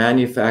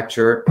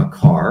manufacture a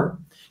car,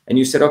 and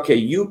you said, okay,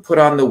 you put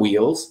on the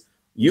wheels,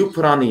 you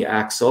put on the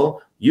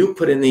axle, you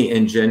put in the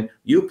engine,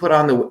 you put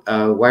on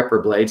the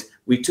wiper blades.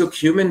 We took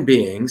human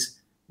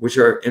beings, which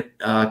are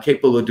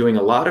capable of doing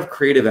a lot of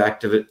creative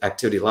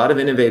activity, a lot of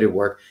innovative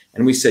work,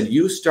 and we said,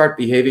 you start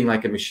behaving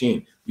like a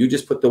machine. You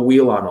just put the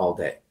wheel on all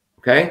day,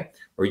 okay?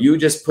 Or you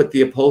just put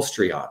the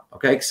upholstery on,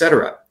 okay,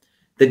 etc.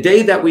 The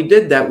day that we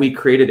did that, we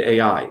created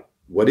AI.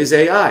 What is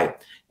AI?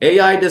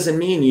 AI doesn't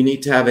mean you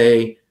need to have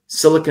a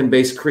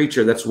silicon-based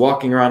creature that's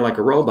walking around like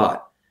a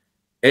robot.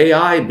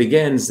 AI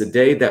begins the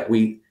day that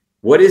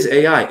what is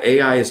AI?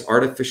 AI is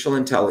artificial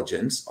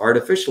intelligence,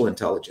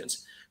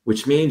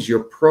 which means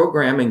you're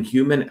programming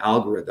human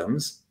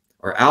algorithms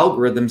or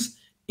algorithms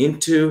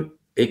into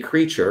a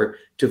creature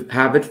to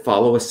have it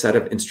follow a set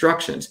of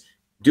instructions.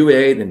 Do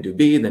A, then do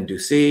B, then do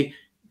C.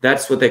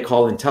 That's what they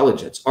call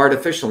intelligence,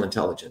 artificial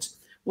intelligence.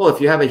 Well, if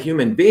you have a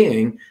human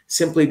being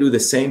simply do the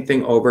same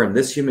thing over, and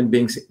this human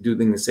being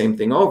doing the same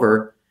thing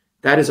over,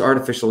 that is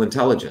artificial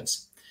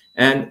intelligence.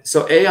 And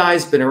so AI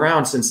has been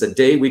around since the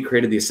day we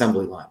created the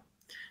assembly line.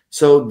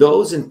 So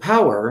those in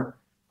power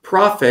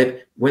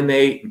profit when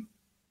they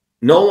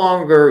no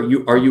longer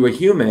are you a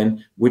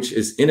human, which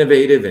is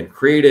innovative and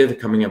creative,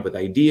 coming up with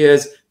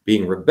ideas,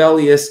 being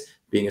rebellious,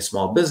 being a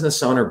small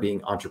business owner, being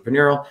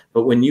entrepreneurial.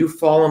 But when you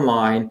fall in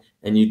line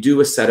and you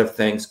do a set of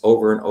things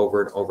over and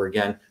over and over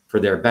again for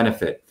their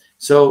benefit.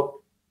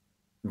 So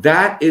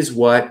that is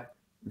what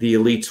the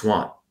elites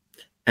want.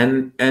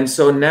 And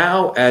so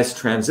now as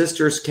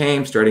transistors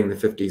came, starting in the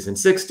 50s and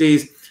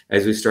 60s,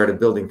 as we started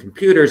building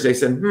computers, they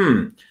said,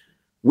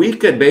 we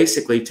could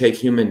basically take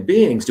human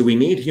beings. Do we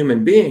need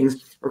human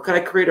beings, or could I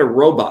create a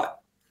robot?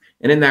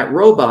 And in that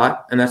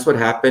robot, and that's what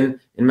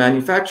happened in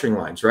manufacturing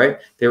lines, right?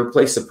 They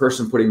replaced the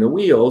person putting the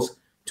wheels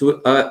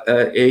to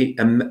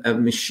a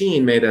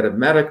machine made out of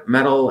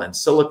metal and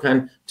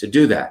silicon to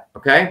do that,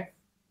 okay?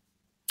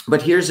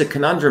 But here's a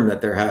conundrum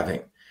that they're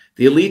having.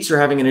 The elites are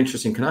having an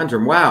interesting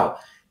conundrum. Wow,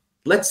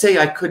 let's say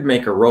I could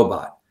make a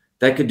robot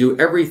that could do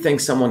everything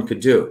someone could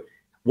do.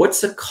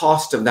 What's the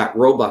cost of that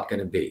robot going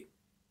to be?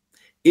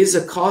 Is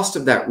the cost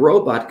of that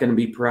robot going to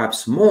be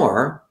perhaps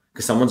more,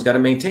 because someone's got to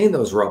maintain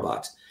those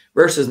robots,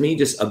 versus me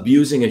just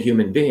abusing a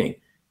human being,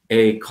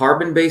 a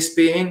carbon-based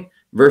being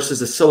versus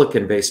a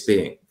silicon-based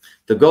being?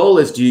 The goal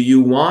is, do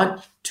you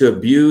want to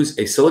abuse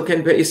a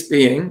silicon-based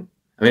being,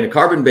 a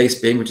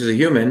carbon-based being, which is a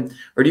human,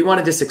 or do you want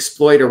to just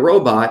exploit a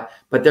robot,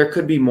 but there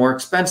could be more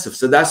expensive?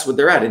 So that's what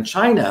they're at. In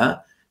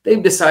China,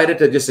 they've decided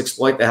to just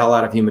exploit the hell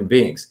out of human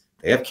beings.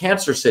 They have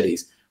cancer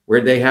cities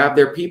where they have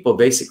their people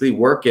basically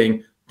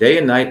working day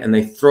and night, and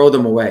they throw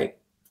them away,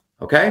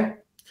 okay?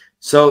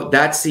 So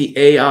that's the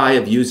AI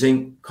of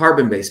using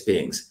carbon-based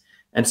beings.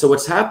 And so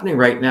what's happening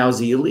right now is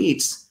the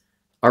elites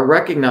are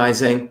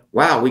recognizing,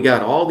 wow, we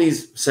got all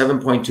these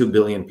 7.2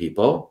 billion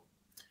people.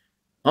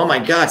 Oh my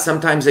God,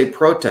 sometimes they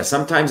protest,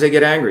 sometimes they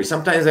get angry,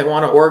 sometimes they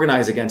want to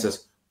organize against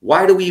us.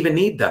 Why do we even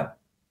need them?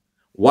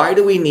 Why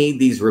do we need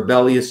these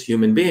rebellious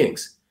human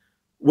beings?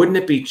 Wouldn't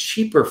it be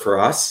cheaper for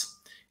us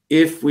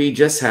if we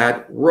just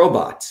had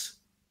robots?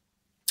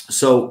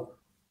 So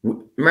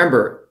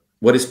remember,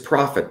 what is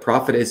profit?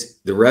 Profit is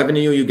the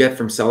revenue you get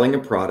from selling a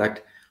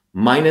product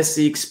minus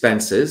the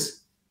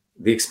expenses,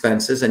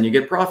 and you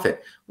get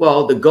profit.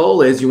 Well, the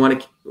goal is you want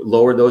to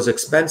lower those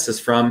expenses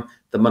from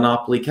the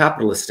monopoly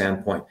capitalist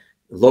standpoint.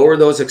 Lower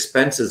those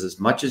expenses as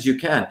much as you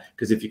can,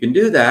 because if you can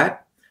do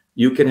that,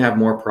 you can have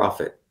more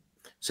profit.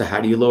 So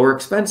how do you lower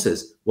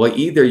expenses? Well,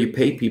 either you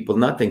pay people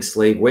nothing,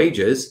 slave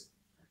wages,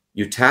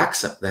 you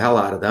tax the hell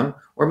out of them,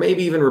 or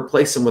maybe even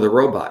replace them with a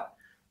robot.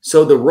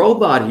 So the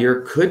robot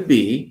here could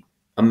be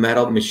a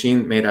metal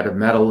machine made out of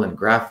metal and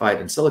graphite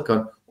and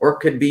silicone, or it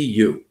could be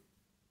you,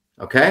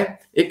 okay?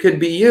 It could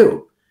be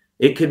you.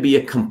 It could be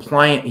a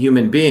compliant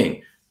human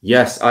being.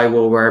 Yes, I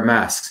will wear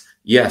masks.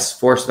 Yes,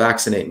 force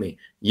vaccinate me.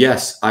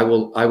 Yes, I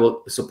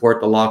will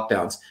support the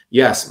lockdowns.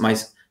 Yes,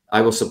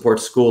 I will support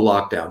school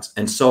lockdowns,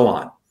 and so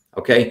on,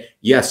 okay?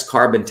 Yes,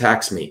 carbon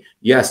tax me.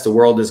 Yes, the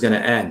world is going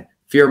to end.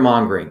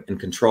 Fear-mongering and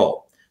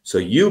control. So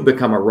you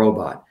become a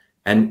robot.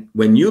 And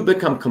when you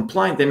become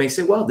compliant, they may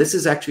say, well, this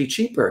is actually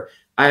cheaper.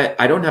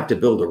 I don't have to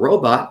build a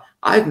robot.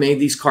 I've made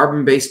these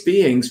carbon-based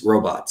beings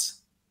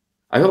robots.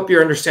 I hope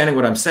you're understanding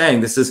what I'm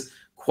saying. This is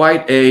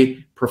quite a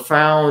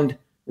profound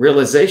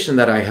realization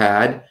that I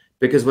had,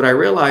 because what I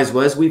realized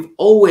was we've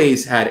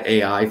always had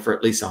AI for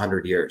at least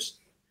 100 years.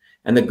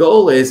 And the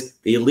goal is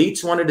the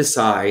elites want to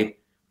decide,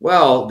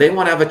 well, they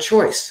want to have a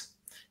choice.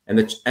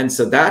 And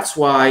so that's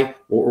why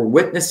what we're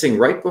witnessing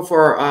right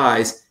before our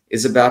eyes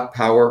is about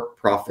power,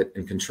 profit,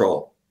 and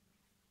control.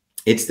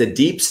 It's the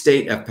deep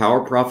state of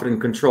power, profit,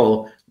 and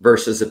control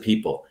versus the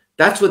people.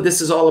 That's what this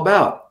is all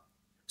about.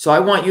 So I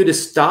want you to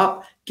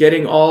stop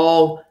getting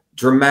all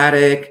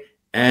dramatic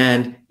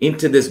and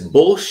into this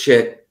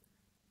bullshit,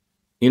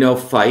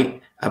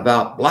 fight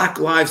about Black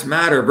Lives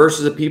Matter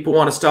versus the people who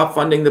want to stop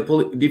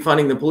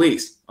defunding the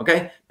police.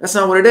 Okay? That's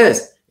not what it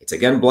is. It's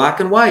again black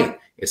and white.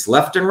 It's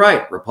left and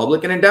right,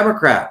 Republican and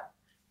Democrat.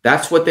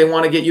 That's what they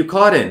want to get you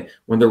caught in.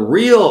 When the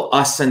real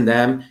us and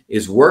them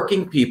is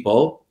working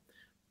people.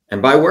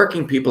 And by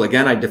working people,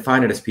 again, I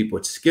define it as people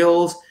with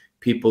skills,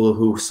 people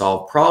who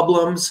solve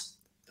problems,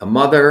 a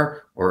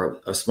mother or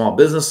a small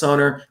business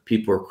owner,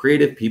 people who are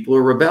creative, people who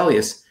are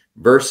rebellious,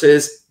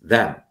 versus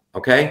them,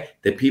 okay?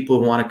 The people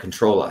who want to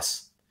control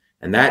us.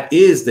 And that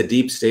is the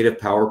deep state of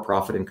power,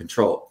 profit, and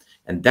control.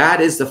 And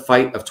that is the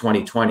fight of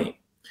 2020.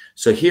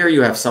 So here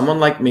you have someone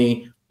like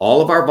me,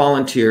 all of our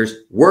volunteers,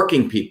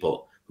 working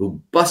people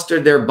who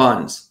busted their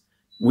buns.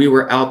 We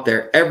were out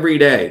there every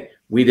day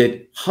We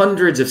did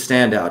hundreds of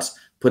standouts,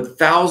 put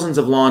thousands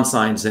of lawn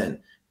signs in.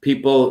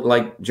 People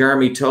like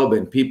Jeremy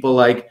Tobin, people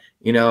like,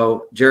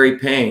 Jerry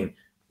Payne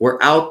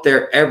were out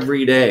there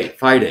every day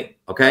fighting,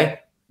 okay?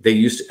 They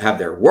used to have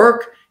their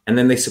work, and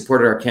then they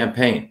supported our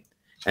campaign.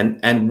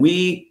 And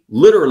we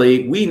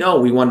know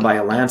we won by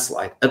a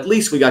landslide. At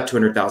least we got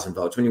 200,000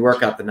 votes when you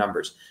work out the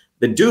numbers.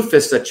 The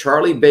doofus that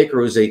Charlie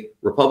Baker, who's a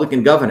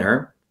Republican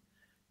governor,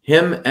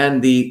 him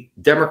and the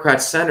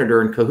Democrat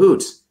senator in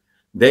cahoots,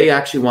 they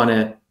actually want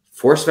to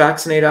force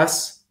vaccinate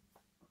us,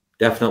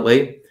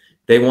 definitely.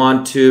 They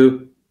want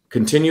to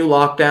continue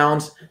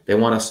lockdowns. They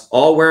want us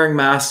all wearing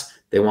masks.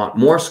 They want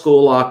more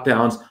school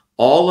lockdowns.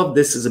 All of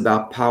this is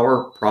about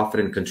power, profit,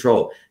 and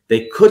control.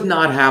 They could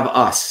not have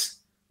us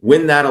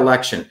win that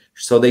election,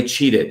 so they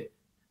cheated.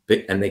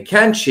 And they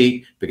can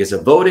cheat because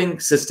the voting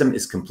system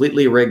is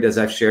completely rigged, as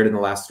I've shared in the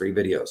last 3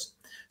 videos.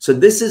 So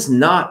this is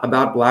not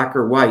about black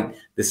or white.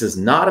 This is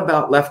not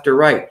about left or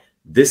right.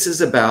 This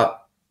is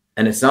about,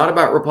 and it's not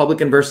about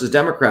Republican versus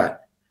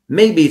Democrat.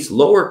 Maybe it's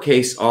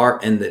lowercase r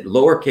and the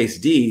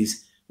lowercase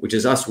d's, which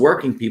is us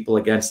working people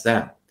against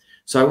them.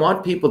 So I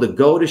want people to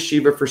go to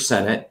Shiva for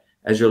Senate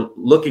as you're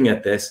looking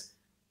at this,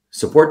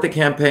 support the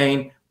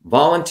campaign,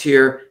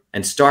 volunteer,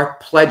 and start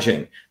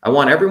pledging. I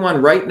want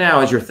everyone right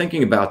now, as you're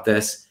thinking about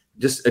this,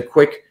 just a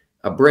quick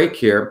break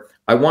here.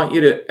 I want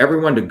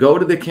everyone to go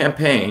to the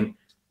campaign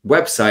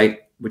website,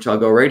 which I'll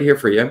go right here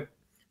for you.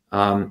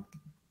 Let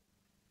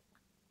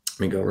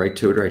me go right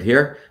to it right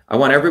here. I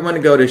want everyone to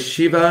go to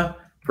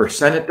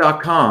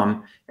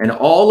shivaforsenate.com, and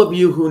all of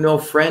you who know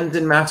friends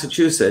in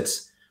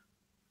Massachusetts,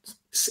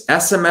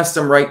 SMS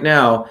them right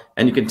now,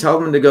 and you can tell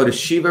them to go to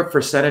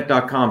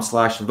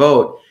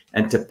shivaforsenate.com/vote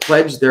and to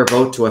pledge their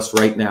vote to us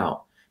right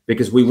now,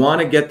 because we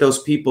want to get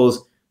those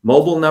people's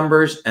mobile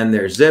numbers and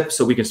their zip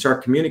so we can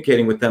start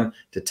communicating with them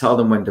to tell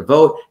them when to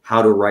vote,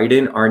 how to write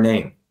in our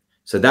name.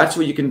 So that's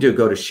what you can do.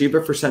 Go to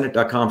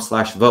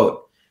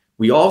shivaforsenate.com/vote.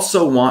 We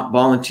also want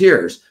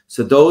volunteers.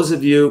 So those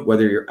of you,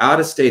 whether you're out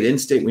of state, in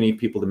state, we need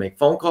people to make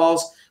phone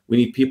calls. We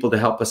need people to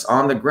help us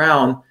on the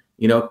ground,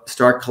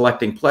 start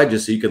collecting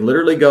pledges. So you can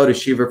literally go to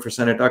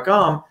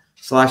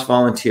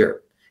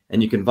shivaforsenate.com/volunteer,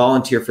 and you can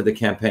volunteer for the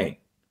campaign.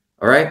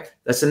 All right.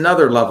 That's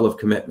another level of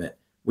commitment.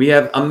 We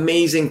have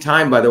amazing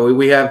time, by the way.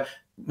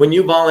 When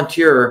you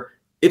volunteer,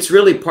 it's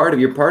really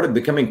you're part of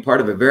becoming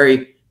part of a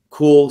very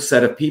cool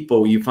set of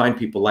people. You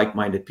find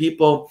like-minded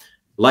people,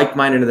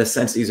 like-minded in the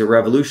sense these are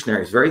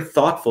revolutionaries, very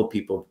thoughtful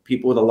people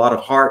with a lot of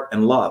heart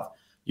and love.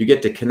 You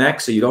get to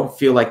connect so you don't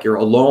feel like you're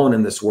alone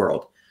in this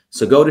world.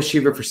 So go to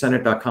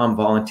shivaforsenate.com,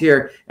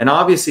 volunteer. And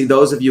obviously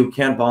those of you who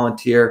can't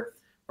volunteer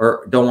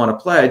or don't want to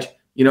pledge,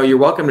 you're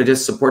welcome to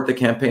just support the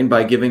campaign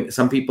by giving.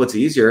 Some people it's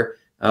easier,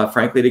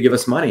 frankly, to give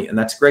us money. And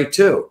that's great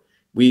too.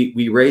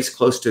 We raised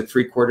close to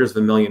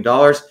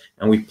 $750,000,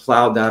 and we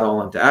plowed that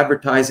all into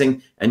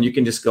advertising. And you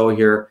can just go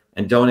here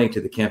and donate to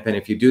the campaign.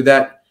 If you do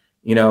that,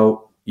 you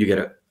get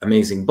an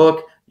amazing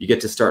book. You get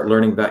to start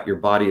learning about your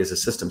body as a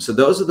system. So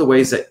those are the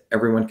ways that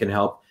everyone can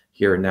help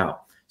here and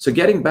now. So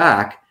getting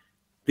back,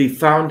 the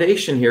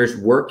foundation here is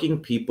working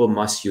people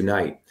must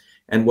unite.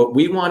 And what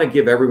we want to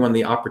give everyone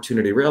the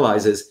opportunity to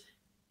realize is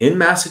in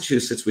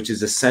Massachusetts, which is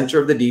the center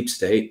of the deep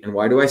state. And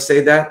why do I say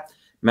that?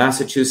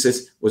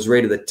 Massachusetts was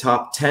rated the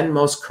top 10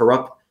 most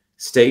corrupt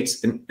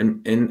states in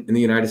the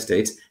United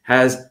States,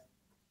 has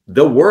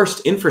the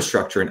worst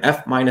infrastructure, an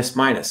F-.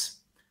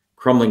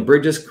 Crumbling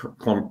bridges,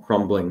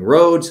 crumbling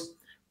roads,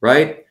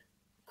 right?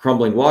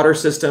 Crumbling water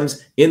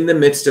systems in the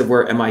midst of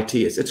where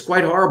MIT is. It's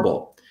quite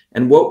horrible.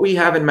 And what we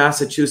have in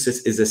Massachusetts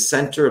is a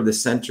center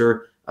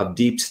of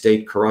deep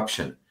state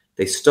corruption.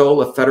 They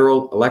stole a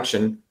federal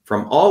election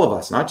from all of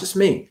us, not just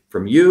me,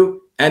 from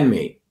you and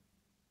me.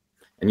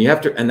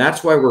 And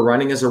that's why we're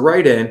running as a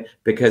write-in,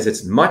 because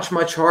it's much,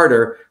 much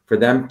harder for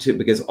them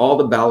because all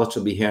the ballots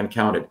will be hand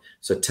counted.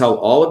 So tell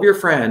all of your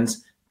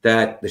friends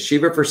that the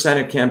Shiva for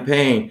Senate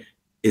campaign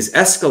is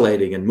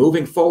escalating and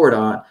moving forward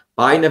on.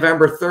 By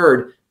November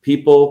 3rd,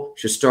 people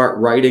should start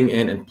writing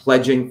in and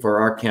pledging for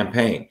our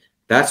campaign.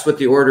 That's what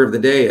the order of the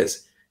day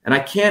is. And I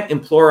can't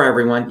implore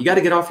everyone, you got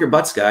to get off your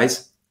butts,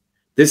 guys.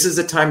 This is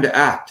the time to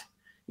act.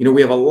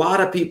 We have a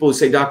lot of people who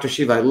say, Dr.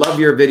 Shiva, I love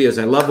your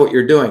videos. I love what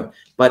you're doing,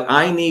 but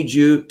I need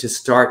you to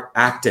start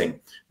acting.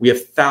 We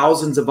have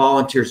thousands of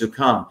volunteers who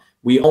come.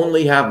 We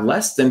only have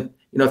less than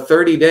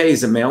 30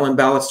 days and mail-in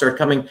ballots start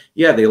coming.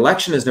 Yeah, the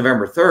election is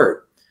November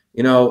 3rd.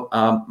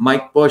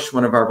 Mike Bush,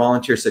 one of our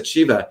volunteers, said,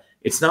 Shiva,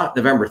 it's not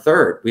November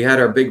 3rd. We had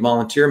our big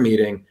volunteer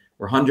meeting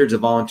where hundreds of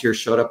volunteers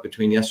showed up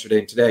between yesterday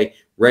and today,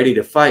 ready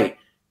to fight.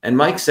 And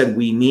Mike said,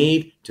 we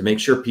need to make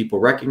sure people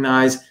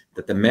recognize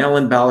that the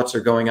mail-in ballots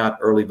are going out,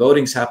 early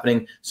voting's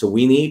happening. So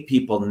we need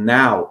people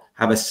now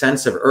have a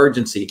sense of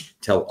urgency.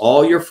 Tell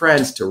all your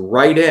friends to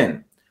write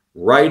in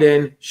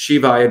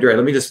Shiva Ayyadurai.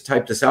 Let me just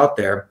type this out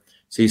there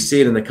so you see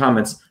it in the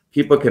comments.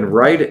 People can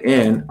write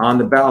in on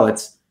the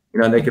ballots.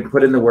 They can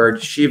put in the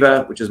word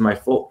Shiva, which is my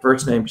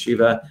first name,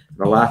 Shiva, and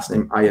the last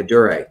name,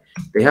 Ayyadurai.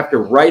 They have to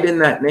write in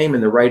that name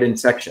in the write-in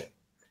section.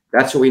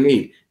 That's what we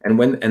need. And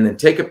then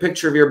take a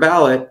picture of your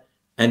ballot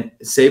and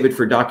save it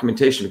for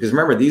documentation. Because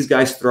remember, these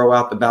guys throw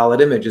out the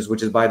ballot images,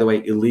 which is, by the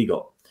way,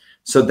 illegal.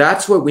 So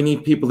that's what we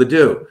need people to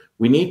do.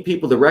 We need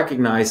people to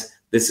recognize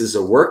this is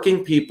a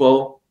working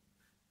people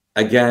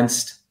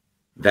against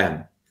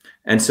them.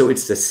 And so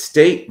it's the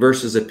state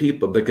versus the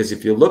people, because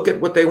if you look at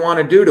what they want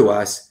to do to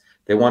us,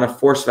 they want to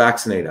force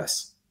vaccinate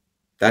us.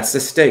 That's the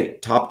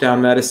state,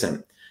 top-down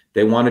medicine.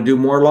 They want to do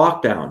more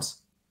lockdowns,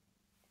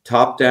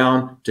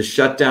 top-down to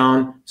shut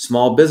down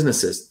small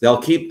businesses.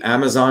 They'll keep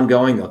Amazon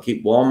going, they'll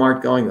keep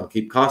Walmart going, they'll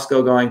keep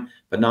Costco going,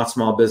 but not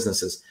small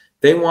businesses.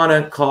 They want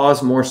to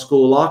cause more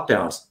school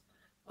lockdowns.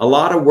 A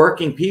lot of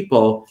working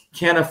people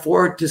can't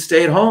afford to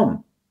stay at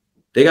home.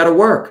 They got to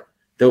work.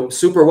 The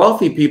super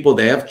wealthy people,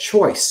 they have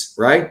choice,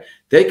 right?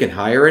 They can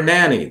hire a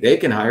nanny. They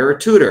can hire a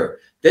tutor.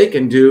 They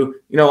can do,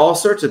 all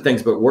sorts of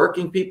things, but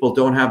working people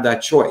don't have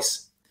that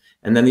choice.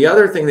 And then the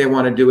other thing they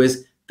want to do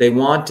is they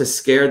want to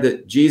scare the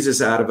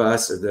Jesus out of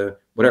us, or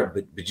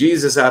the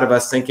Jesus out of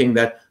us, thinking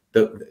that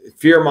the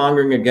fear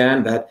mongering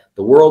again, that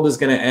the world is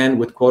going to end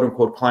with quote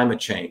unquote climate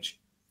change.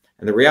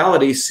 And the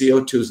reality is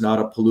CO2 is not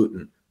a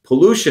pollutant.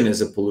 Pollution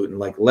is a pollutant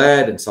like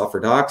lead and sulfur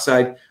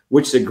dioxide,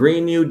 which the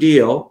Green New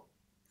Deal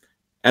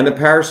and the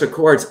Paris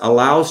Accords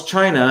allows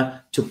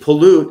China to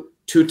pollute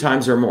 2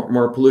 times or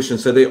more pollution.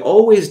 So they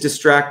always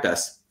distract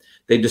us.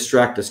 They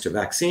distract us to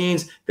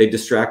vaccines. They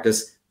distract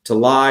us to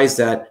lies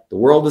that the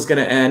world is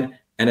going to end.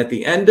 And at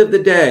the end of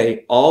the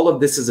day, all of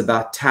this is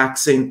about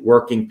taxing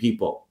working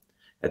people.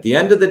 At the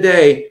end of the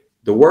day,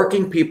 the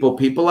working people,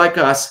 people like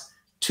us,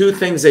 2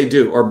 things they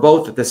do, or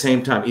both at the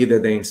same time. Either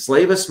they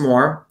enslave us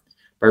more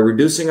by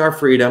reducing our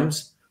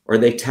freedoms, or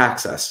they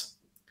tax us.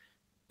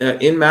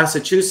 In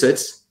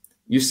Massachusetts,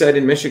 you said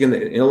in Michigan,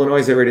 in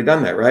Illinois, they've already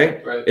done that,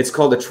 right? Right. It's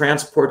called the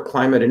Transport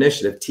Climate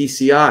Initiative,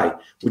 TCI,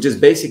 which is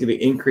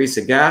basically increase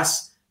a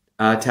gas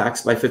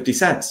tax by 50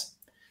 cents.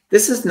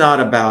 This is not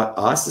about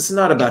us. This is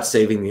not about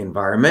saving the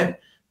environment.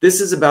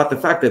 This is about the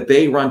fact that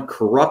they run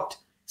corrupt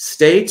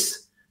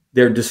states.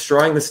 They're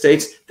destroying the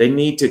states. They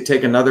need to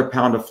take another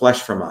pound of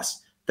flesh from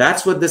us.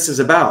 That's what this is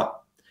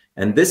about.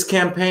 And this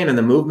campaign and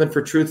the Movement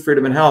for Truth,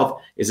 Freedom, and Health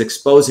is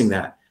exposing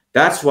that.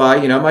 That's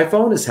why, my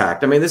phone is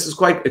hacked. I mean, this is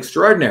quite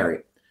extraordinary.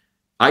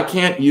 I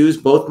can't use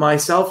both my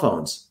cell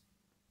phones.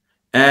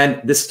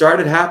 And this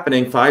started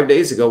happening 5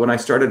 days ago when I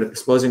started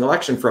exposing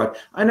election fraud.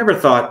 I never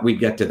thought we'd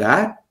get to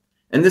that.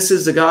 And this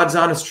is the God's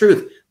honest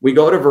truth. We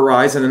go to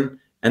Verizon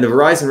and the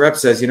Verizon rep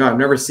says, I've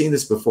never seen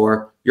this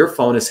before. Your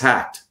phone is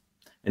hacked.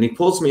 And he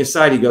pulls me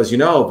aside. He goes,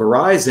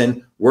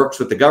 Verizon works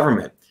with the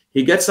government.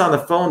 He gets on the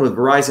phone with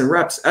Verizon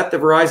reps at the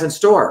Verizon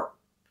store.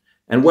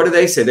 And what do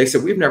they say? They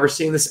said, we've never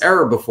seen this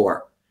error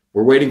before.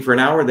 We're waiting for an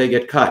hour, they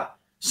get cut.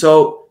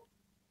 So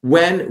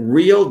when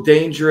real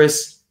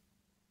dangerous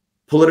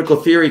political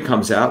theory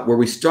comes out, where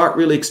we start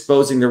really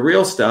exposing the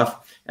real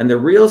stuff, and the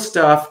real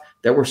stuff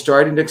that we're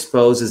starting to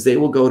expose is they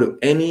will go to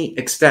any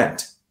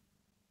extent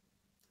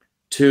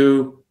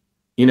to,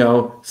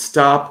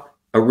 stop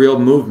a real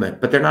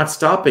movement. But they're not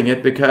stopping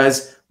it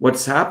because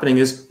what's happening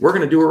is we're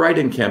going to do a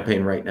write-in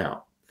campaign right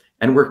now.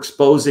 And we're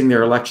exposing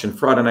their election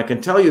fraud. And I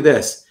can tell you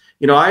this,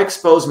 I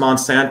exposed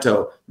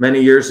Monsanto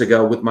many years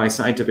ago with my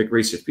scientific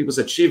research. People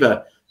said,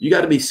 Shiva, you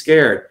got to be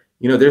scared.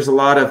 There's a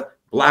lot of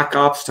black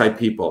ops type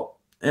people.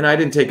 And I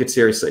didn't take it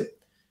seriously.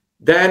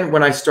 Then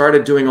when I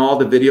started doing all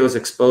the videos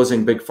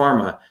exposing Big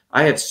Pharma,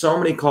 I had so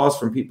many calls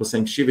from people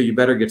saying, Shiva, you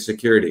better get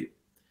security.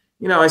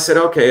 I said,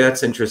 okay,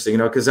 that's interesting,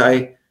 because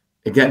I,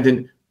 again,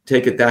 didn't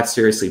take it that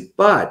seriously.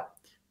 But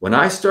when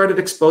I started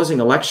exposing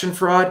election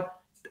fraud,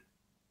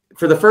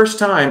 for the first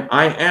time,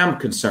 I am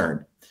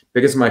concerned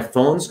because my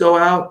phones go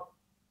out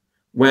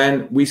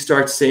when we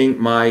start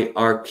seeing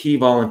our key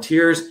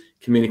volunteers,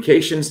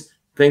 communications,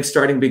 things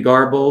starting to be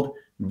garbled.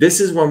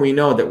 This is when we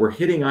know that we're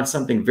hitting on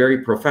something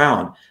very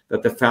profound,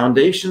 that the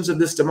foundations of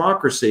this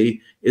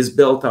democracy is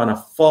built on a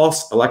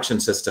false election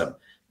system.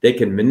 They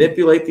can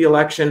manipulate the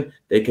election.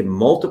 They can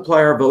multiply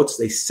our votes.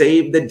 They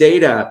save the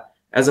data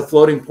as a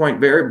floating point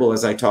variable,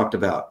 as I talked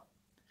about.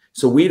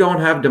 So we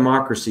don't have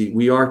democracy.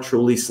 We are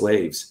truly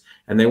slaves.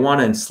 And they want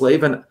to enslave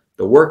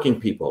the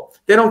working people.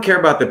 They don't care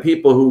about the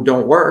people who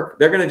don't work.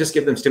 They're going to just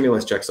give them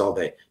stimulus checks all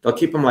day. They'll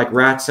keep them like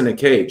rats in a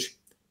cage,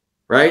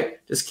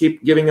 right? Just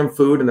keep giving them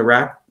food, and the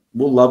rat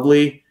will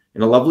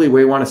in a lovely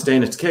way want to stay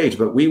in its cage.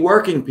 But we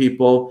working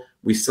people,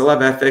 we still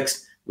have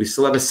ethics. We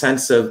still have a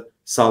sense of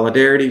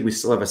solidarity. We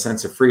still have a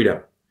sense of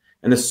freedom.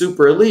 And the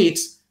super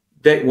elites,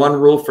 one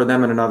rule for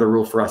them and another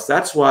rule for us.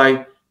 That's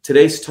why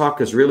today's talk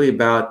is really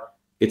about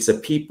it's a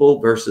people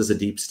versus a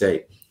deep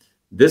state.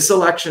 This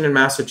election in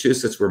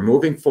Massachusetts, we're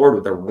moving forward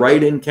with a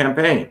write-in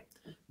campaign.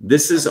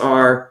 This is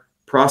our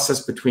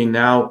process between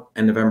now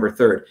and November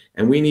 3rd.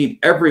 And we need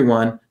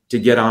everyone to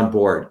get on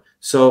board.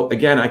 So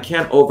again, I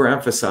can't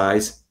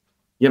overemphasize.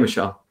 Yeah,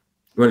 Michelle,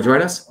 you want to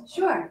join us?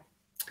 Sure.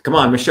 Come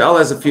on, Michelle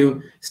has a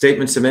few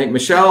statements to make.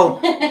 Michelle,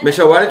 why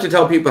don't you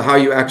tell people how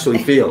you actually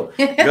feel?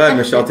 Go ahead,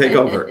 Michelle, take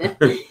over.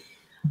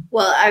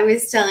 Well, I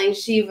was telling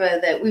Shiva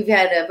that we've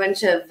had a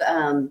bunch of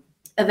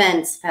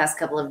events past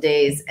couple of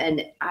days,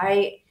 and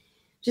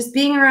just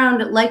being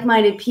around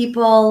like-minded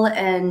people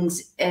and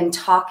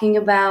talking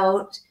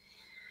about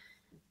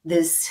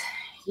this,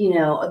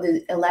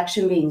 the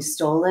election being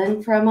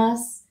stolen from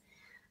us.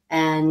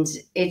 And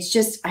it's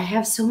just, I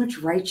have so much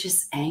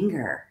righteous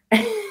anger.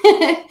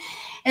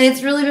 And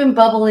it's really been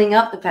bubbling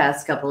up the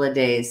past couple of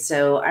days.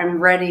 So I'm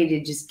ready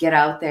to just get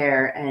out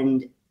there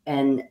and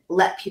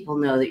let people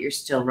know that you're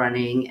still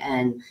running,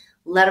 and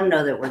let them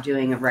know that we're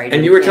doing it right.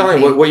 And you were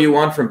telling what you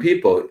want from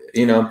people,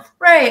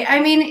 Right. I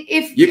mean,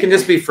 if you can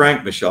just be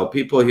frank, Michelle.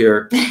 People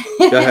here,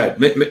 go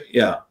ahead.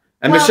 Yeah.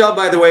 And Michelle,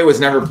 by the way, was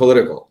never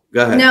political.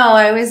 Go ahead. No,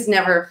 I was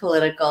never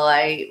political.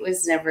 I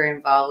was never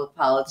involved with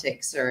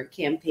politics or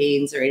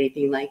campaigns or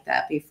anything like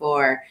that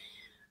before.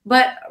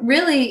 But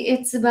really,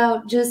 it's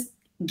about just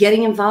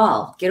getting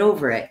involved. Get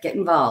over it. Get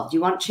involved.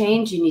 You want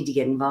change? You need to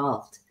get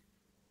involved.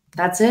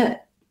 That's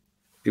it.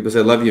 People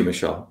say, love you,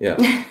 Michelle. Yeah.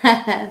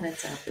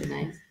 That's awfully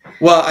nice.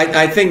 Well,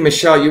 I think,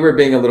 Michelle, you were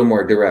being a little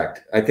more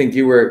direct. I think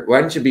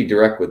why don't you be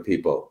direct with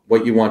people?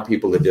 What you want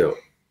people to do?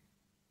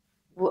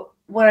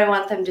 What I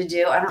want them to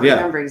do? I don't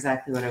remember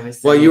exactly what I was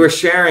saying. Well, you were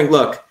sharing,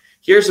 look,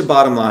 here's the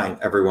bottom line,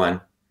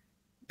 everyone,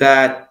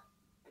 that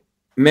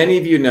many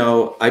of you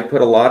know I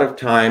put a lot of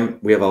time.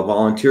 We have our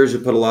volunteers who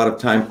put a lot of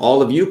time.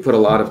 All of you put a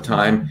lot of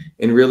time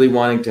in really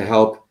wanting to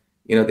help,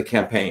 the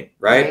campaign,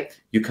 right?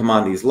 You come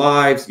on these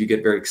lives, you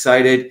get very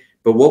excited.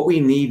 But what we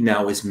need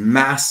now is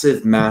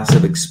massive,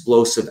 massive,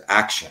 explosive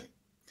action.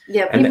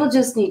 Yeah, people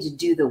just need to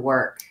do the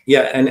work.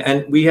 Yeah,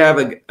 and we have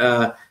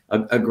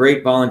a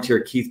great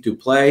volunteer, Keith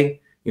Duplay.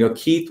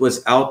 Keith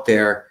was out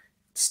there,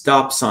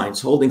 stop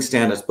signs, holding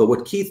stand-ups. But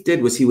what Keith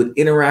did was he would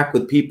interact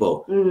with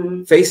people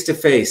face to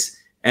face.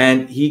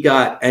 And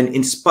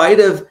in spite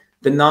of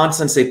the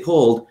nonsense they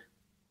pulled,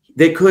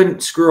 they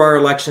couldn't screw our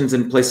elections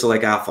in places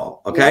like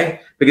Athol, okay? Yeah.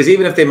 Because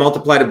even if they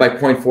multiplied it by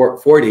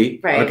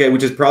 0.40, okay,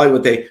 which is probably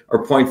what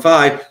or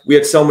 0.5, we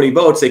had so many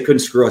votes, they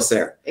couldn't screw us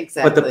there.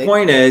 Exactly. But the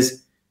point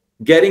is,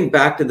 getting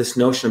back to this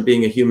notion of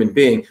being a human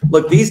being.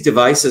 Look, these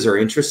devices are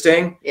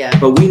interesting,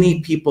 but we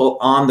need people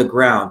on the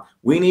ground.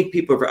 We need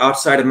people from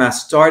outside of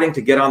Mass starting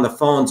to get on the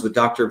phones with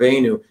Dr.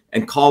 Venu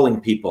and calling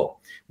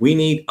people. We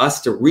need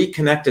us to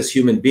reconnect as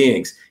human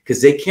beings,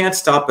 because they can't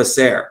stop us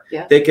there.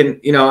 Yeah. They can,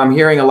 I'm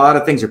hearing a lot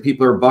of things where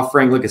people are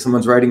buffering. Look, if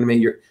someone's writing to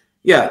me,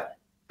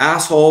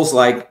 assholes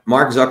like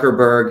Mark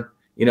Zuckerberg,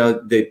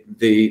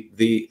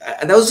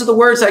 those are the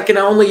words I can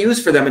only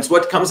use for them. It's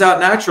what comes out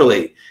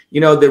naturally.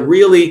 The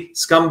really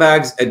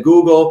scumbags at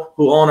Google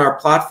who own our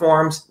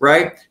platforms,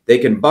 right? They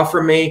can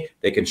buffer me.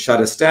 They can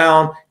shut us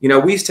down.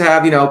 We used to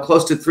have,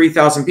 close to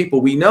 3,000 people.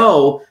 We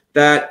know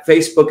that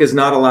Facebook is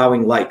not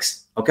allowing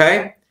likes.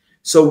 Okay.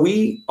 So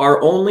our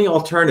only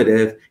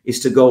alternative is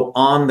to go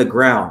on the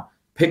ground,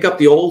 pick up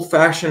the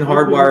old-fashioned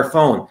hardwire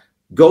phone,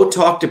 go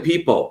talk to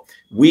people.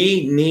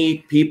 We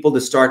need people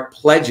to start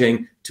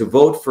pledging to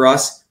vote for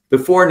us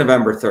before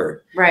November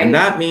 3rd. Right. And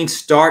that means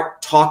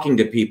start talking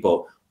to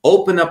people.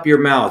 Open up your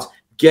mouths.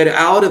 Get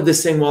out of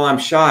this thing, well, I'm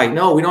shy.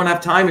 No, we don't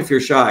have time if you're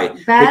shy.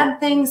 Bad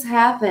things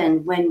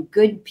happen when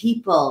good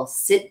people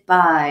sit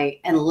by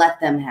and let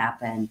them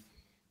happen.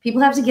 People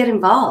have to get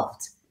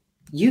involved.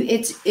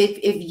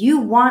 If you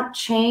want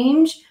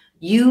change,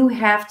 you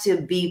have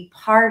to be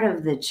part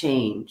of the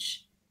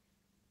change.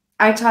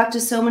 I talk to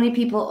so many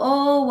people,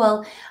 oh,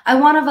 well, I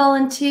want to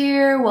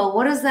volunteer. Well,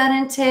 what does that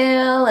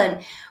entail?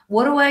 And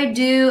what do I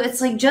do?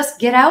 It's like, just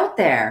get out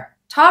there.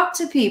 Talk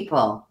to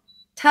people.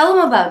 Tell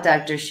them about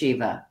Dr.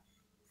 Shiva.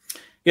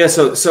 Yeah,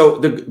 so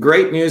the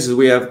great news is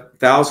we have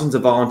thousands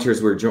of volunteers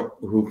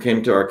who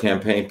came to our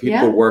campaign.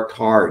 People worked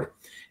hard.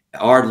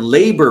 Our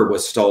labor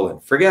was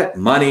stolen. Forget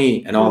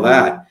money and all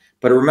that.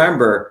 But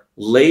remember,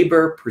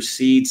 labor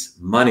precedes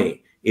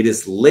money. It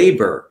is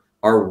labor,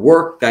 our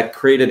work, that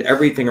created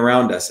everything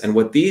around us. And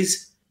what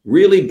these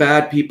really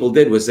bad people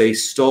did was they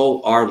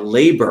stole our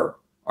labor,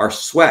 our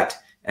sweat,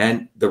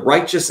 and the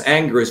righteous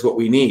anger is what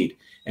we need.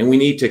 And we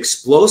need to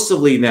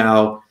explosively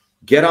now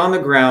get on the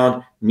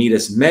ground, meet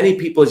as many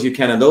people as you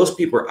can. And those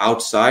people are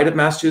outside of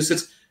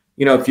Massachusetts.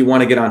 If you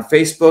want to get on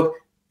Facebook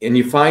and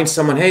you find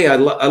someone, hey, I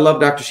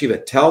love Dr. Shiva,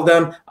 tell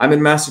them I'm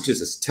in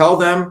Massachusetts. Tell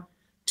them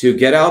to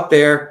get out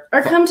there.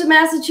 Or come to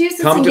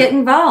Massachusetts and get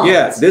involved.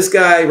 Yeah, this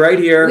guy right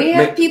here. We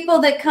have people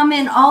that come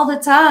in all the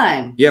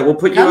time. Yeah, we'll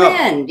put you up.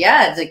 Come in.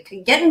 Yeah, to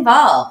get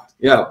involved.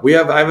 Yeah,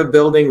 I have a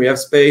building. We have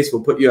space.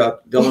 We'll put you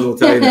up. Dylan will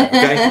tell you that,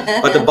 okay?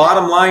 But the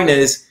bottom line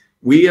is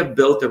we have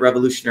built a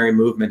revolutionary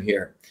movement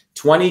here.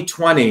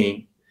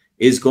 2020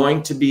 is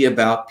going to be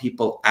about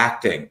people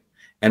acting.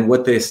 And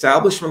what the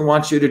establishment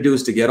wants you to do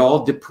is to get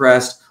all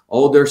depressed.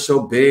 Oh, they're so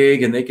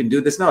big and they can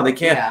do this. No, they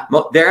can't.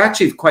 Yeah. They're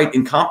actually quite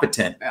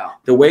incompetent. Yeah.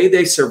 The way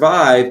they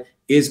survive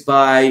is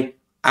by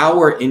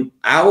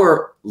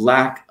our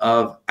lack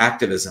of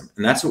activism.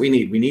 And that's what we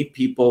need. We need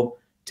people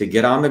to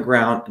get on the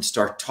ground and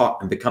start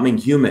talking and becoming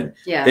human.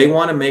 Yeah. They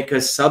want to make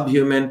us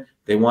subhuman.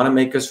 They want to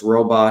make us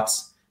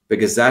robots,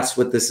 because that's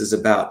what this is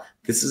about.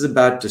 This is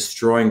about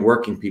destroying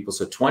working people.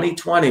 So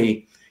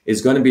 2020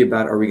 is going to be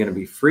about, are we going to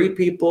be free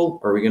people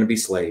or are we going to be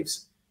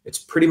slaves? It's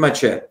pretty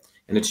much it.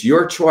 And it's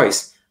your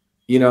choice.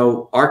 you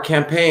know, our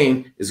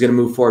campaign is going to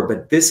move forward,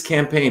 but this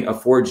campaign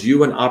affords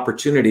you an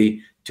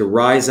opportunity to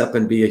rise up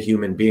and be a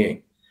human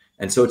being.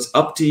 And so it's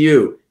up to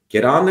you.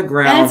 Get on the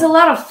ground. And it's a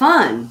lot of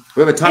fun. We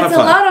have a ton of fun.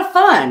 It's a lot of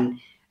fun.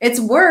 It's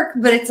work,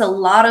 but it's a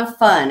lot of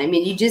fun. I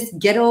mean, you just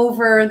get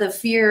over the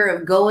fear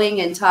of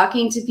going and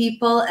talking to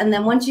people. And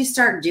then once you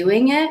start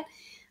doing it,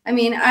 I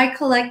mean, I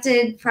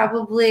collected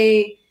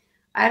probably,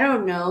 I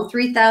don't know,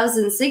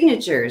 3,000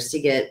 signatures to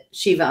get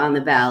Shiva on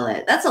the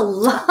ballot. That's a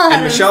lot.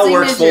 And Michelle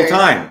works full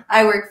time.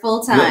 I work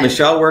full time.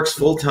 Michelle works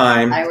full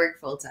time. I work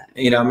full time.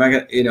 You know, I'm not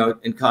gonna, you know,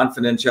 in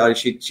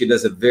confidentiality, she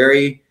does a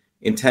very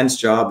intense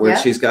job where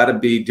she's got to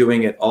be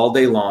doing it all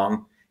day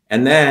long.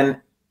 And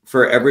then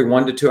for every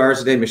 1 to 2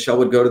 hours a day, Michelle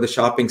would go to the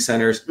shopping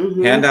centers,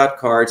 hand out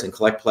cards, and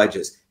collect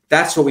pledges.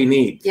 That's what we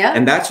need. Yeah.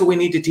 And that's what we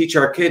need to teach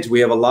our kids. We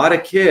have a lot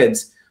of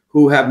kids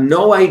who have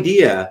no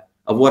idea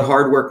of what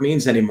hard work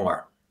means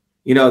anymore.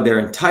 You know, they're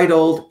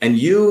entitled, and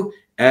you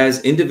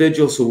as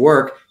individuals who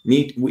work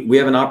we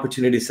have an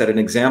opportunity to set an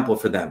example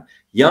for them.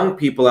 Young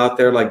people out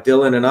there like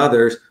Dylan and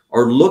others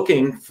are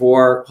looking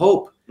for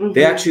hope.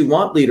 They actually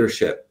want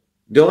leadership.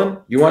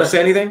 Dylan, you want to say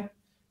anything?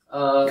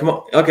 Come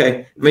on.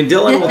 Okay. I mean,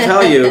 Dylan will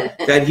tell you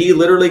that he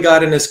literally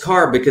got in his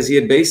car because he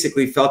had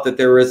basically felt that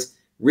there was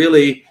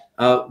really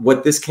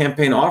what this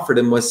campaign offered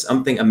him was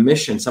something, a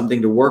mission,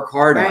 something to work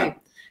hard on.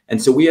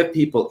 And so we have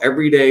people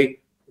every day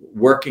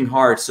working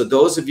hard. So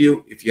those of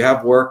you, if you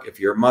have work,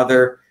 if you're a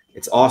mother,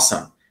 it's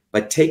awesome.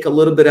 But take a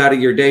little bit out of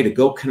your day to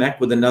go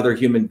connect with another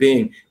human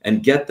being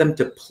and get them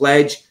to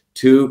pledge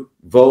to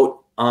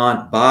vote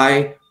on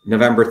by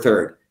November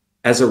 3rd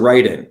as a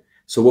write-in.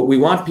 So what we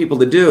want people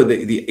to do,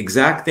 the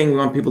exact thing we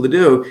want people to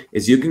do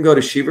is you can go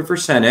to Shiva for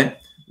Senate.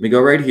 Let me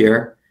go right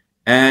here.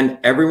 And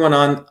everyone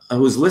on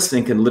who's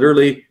listening can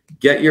literally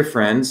get your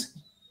friends.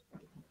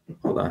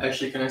 Hold on.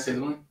 Actually, can I say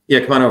the one? Yeah,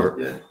 come on over.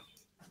 Yeah.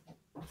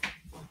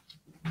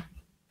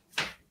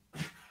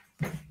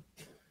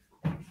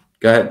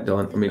 Go ahead,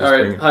 Dylan. Let me just All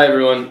right. Hi,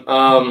 everyone.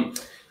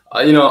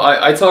 You know,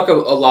 I talk a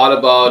lot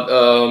about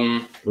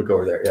look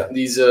over there. Yeah.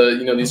 These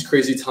you know, these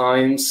crazy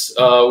times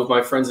with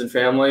my friends and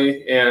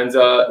family. And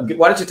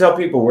why don't you tell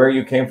people where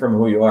you came from,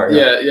 who you are?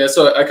 Yeah.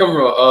 So I come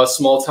from a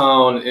small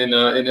town in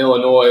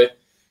Illinois,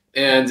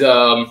 and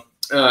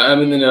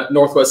I'm in the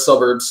northwest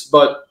suburbs.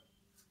 But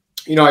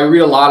you know, I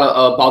read a lot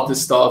about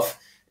this stuff,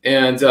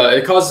 and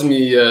it causes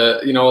me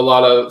you know, a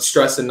lot of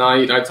stress at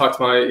night. And I talk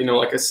to my, you know,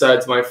 like I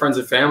said, to my friends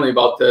and family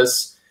about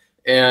this,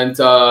 and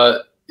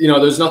you know,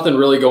 there's nothing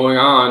really going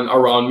on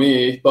around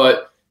me,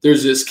 but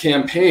there's this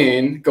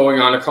campaign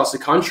going on across the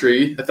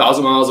country,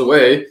 1,000 miles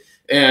away.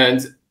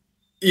 And,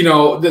 you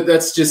know,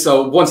 that's just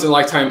a once in a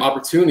lifetime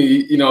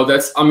opportunity. You know,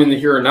 I'm in the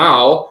here and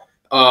now.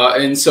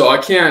 And so I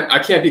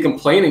can't be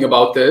complaining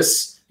about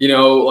this, you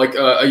know, like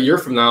a year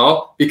from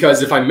now,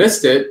 because if I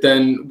missed it,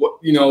 then,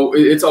 you know,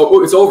 it's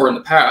over in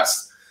the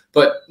past.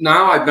 But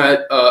now I've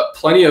met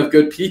plenty of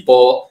good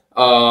people.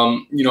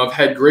 You know, I've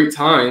had great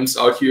times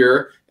out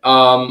here.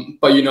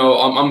 But, you know,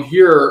 I'm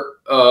here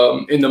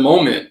in the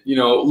moment, you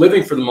know,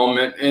 living for the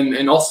moment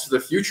and also for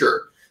the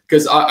future,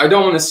 because I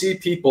don't want to see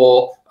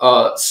people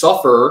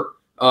suffer,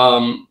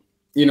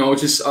 you know,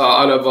 just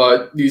out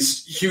of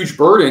these huge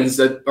burdens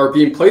that are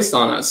being placed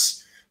on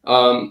us.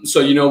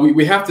 So, you know,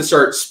 we have to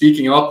start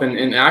speaking up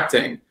and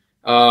acting.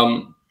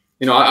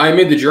 You know, I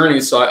made the journey,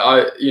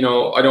 so you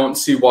know, I don't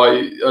see why,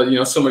 you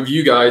know, some of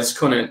you guys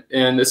couldn't.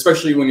 And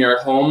especially when you're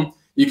at home,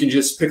 you can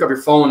just pick up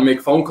your phone and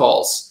make phone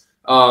calls.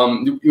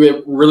 We have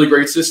a really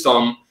great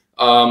system.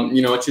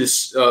 You know, it's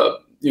just,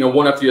 you know,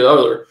 one after the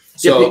other.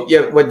 So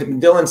yeah, what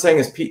Dylan's saying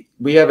is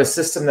we have a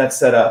system that's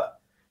set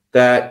up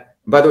that,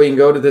 by the way, you can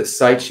go to the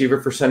site,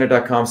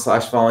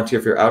 shivaforsenate.com/volunteer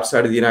if you're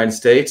outside of the United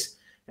States,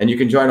 and you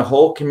can join a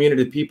whole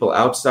community of people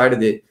outside of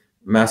the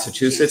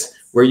Massachusetts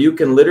where you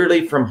can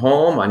literally from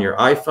home on your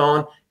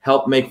iPhone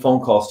help make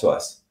phone calls to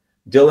us.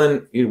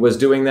 Dylan was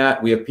doing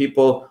that. We have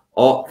people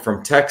all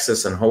from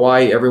Texas and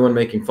Hawaii, everyone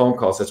making phone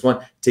calls. That's one,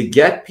 to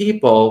get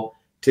people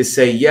to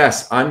say,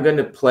 yes, I'm going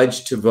to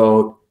pledge to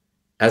vote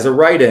as a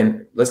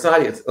write-in. Let's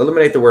not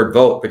eliminate the word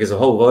vote, because the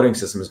whole voting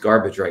system is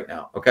garbage right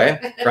now,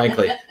 okay,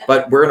 frankly.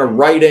 But we're going to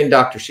write in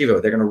Dr.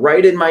 Shiva. They're going to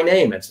write in my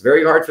name. It's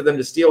very hard for them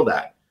to steal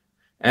that.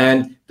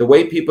 And the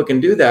way people can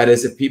do that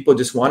is if people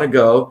just want to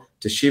go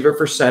to Shiva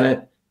for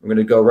Senate, I'm going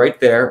to go right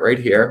there, right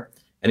here.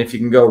 And if you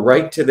can go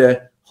right to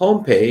the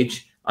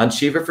homepage on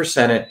Shiva for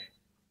Senate,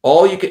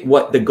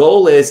 what the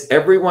goal is,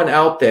 everyone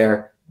out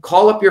there,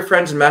 call up your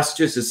friends in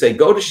Massachusetts, say,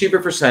 go to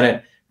Shiva for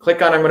Senate,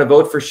 click on I'm going to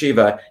vote for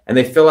Shiva, and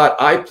they fill out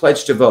I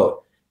pledge to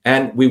vote.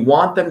 And we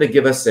want them to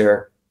give us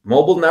their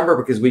mobile number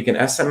because we can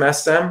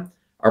SMS them.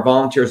 Our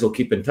volunteers will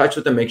keep in touch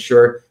with them, make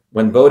sure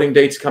when voting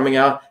date's coming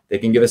out, they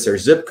can give us their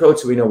zip code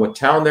so we know what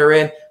town they're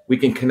in. We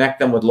can connect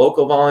them with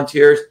local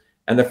volunteers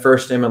and the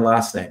first name and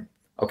last name.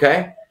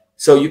 Okay?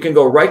 So you can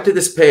go right to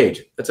this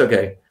page. That's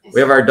okay.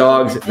 We have our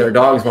dogs. Their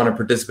dogs want to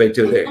participate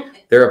too.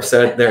 They're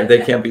upset.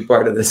 They can't be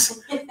part of this.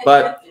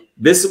 But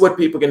this is what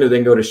people can do. They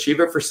can go to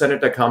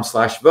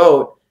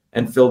shivaforsenate.com/vote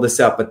and fill this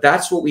out. But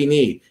that's what we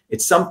need.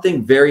 It's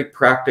something very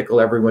practical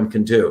everyone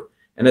can do.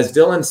 And as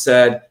Dylan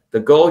said, the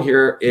goal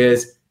here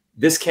is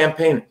this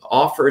campaign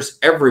offers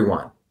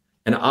everyone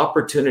an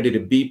opportunity to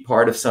be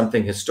part of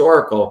something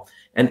historical.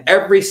 And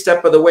every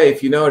step of the way,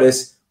 if you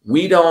notice,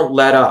 we don't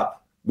let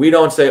up. We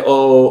don't say,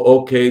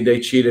 oh, okay, they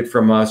cheated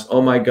from us.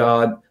 Oh my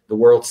God, the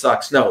world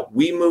sucks. No,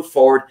 we move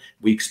forward.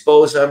 We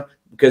expose them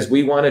because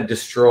we want to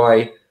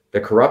destroy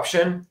the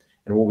corruption.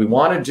 And what we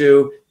want to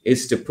do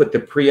is to put the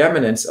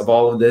preeminence of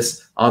all of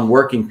this on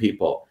working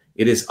people.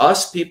 It is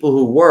us people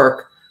who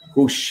work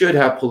who should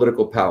have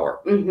political power.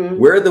 Mm-hmm.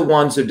 We're the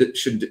ones who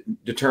should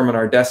determine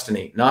our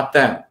destiny, not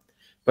them.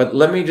 But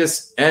let me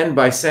just end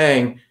by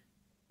saying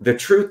the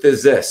truth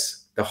is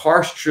this. The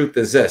harsh truth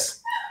is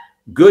this.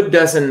 Good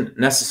doesn't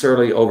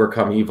necessarily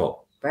overcome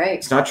evil. Right.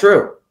 It's not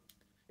true.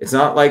 It's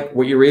not like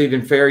what you read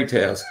in fairy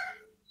tales.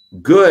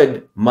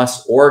 Good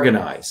must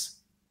organize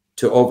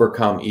to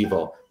overcome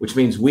evil, which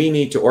means we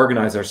need to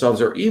organize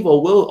ourselves, or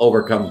evil will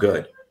overcome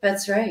good.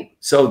 That's right.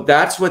 So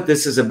that's what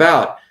this is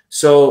about.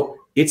 So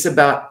it's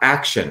about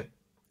action.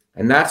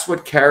 And that's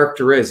what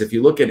character is. If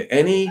you look at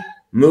any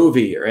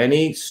movie or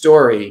any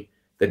story,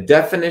 the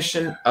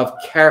definition of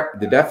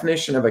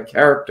a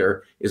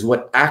character is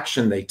what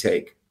action they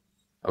take.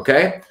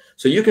 Okay?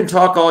 So you can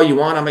talk all you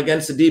want. I'm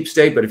against the deep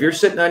state, but if you're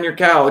sitting on your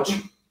couch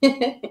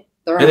the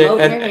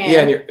remote in your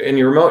hand. and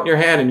your remote in your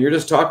hand, and you're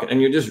just talking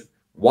and you're just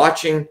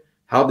watching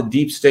how the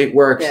deep state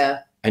works,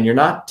 and you're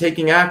not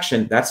taking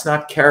action, that's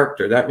not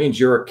character. That means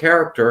you're a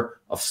character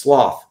of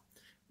sloth.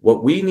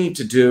 What we need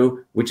to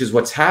do, which is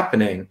what's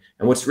happening,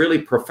 and what's really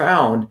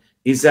profound,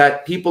 is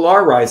that people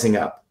are rising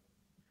up.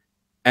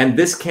 And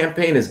this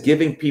campaign is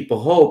giving people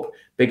hope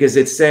because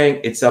it's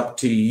saying it's up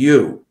to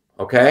you.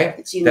 Okay?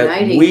 It's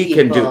uniting that we people.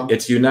 Can do.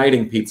 It's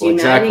uniting people.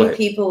 It's uniting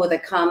exactly. people with a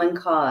common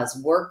cause.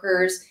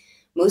 Workers,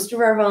 most of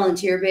our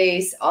volunteer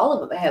base, all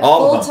of them have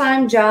All of them.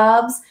 full-time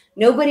jobs.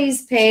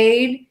 Nobody's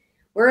paid.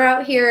 We're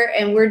out here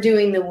and we're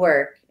doing the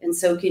work, and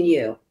so can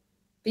you.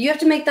 But you have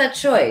to make that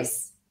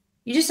choice.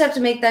 You just have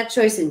to make that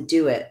choice and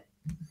do it.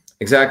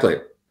 Exactly.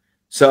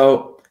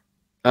 So,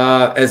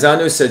 as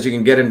Anu said, you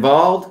can get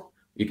involved,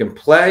 you can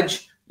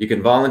pledge, you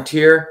can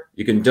volunteer,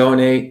 you can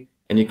donate,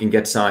 and you can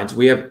get signs.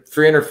 We have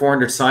 300,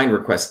 400 sign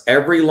requests.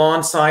 Every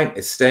lawn sign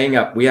is staying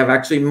up. We have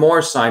actually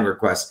more sign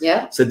requests.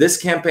 Yeah. So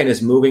this campaign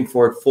is moving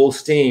forward full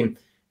steam.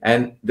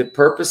 And the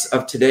purpose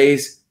of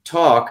today's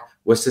talk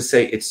was to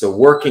say it's the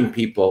working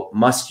people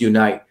must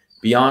unite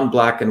beyond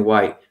black and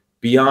white,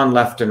 beyond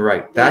left and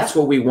right. That's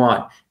what we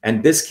want.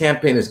 And this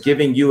campaign is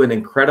giving you an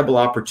incredible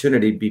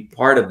opportunity to be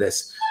part of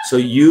this. So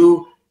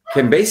you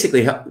can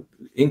basically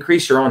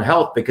increase your own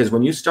health, because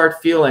when you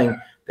start feeling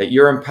that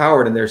you're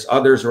empowered and there's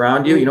others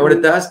around you, you know what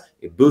it does?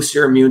 It boosts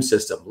your immune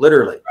system,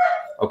 literally.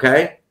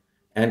 Okay.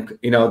 And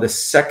the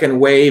second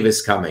wave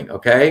is coming.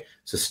 Okay.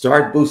 So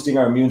start boosting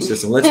our immune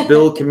system. Let's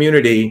build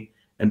community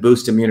and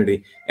boost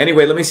immunity.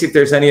 Anyway, let me see if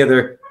there's any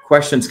other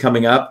questions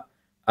coming up.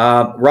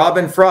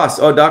 Robin Frost.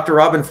 Oh, Dr.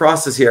 Robin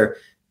Frost is here.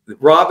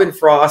 Dr.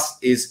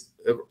 Frost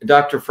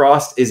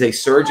is a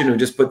surgeon who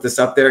just put this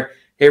up there.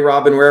 Hey,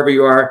 Robin, wherever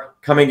you are,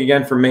 coming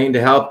again from Maine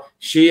to help.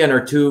 She and her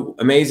two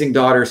amazing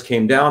daughters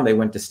came down. They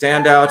went to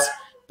standouts.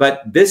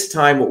 But this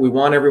time, what we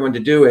want everyone to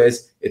do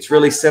is, it's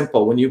really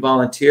simple. When you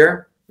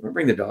volunteer, you want to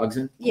bring the dogs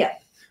in? Yeah.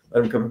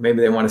 Let them come. Maybe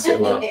they want to stay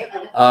alone.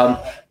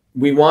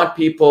 We want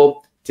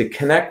people to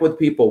connect with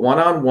people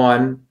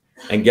one-on-one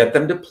and get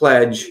them to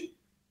pledge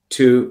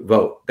to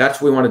vote. That's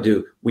what we want to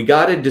do. We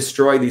got to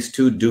destroy these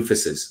two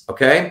doofuses,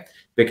 okay?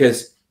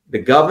 Because the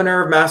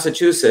governor of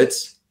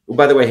Massachusetts, who,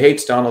 by the way,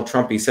 hates Donald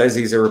Trump, he says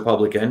he's a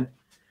Republican,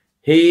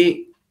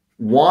 he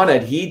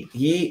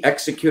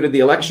executed the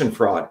election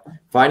fraud,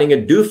 finding a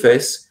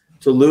doofus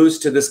to lose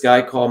to this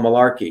guy called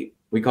Malarkey.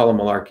 We call him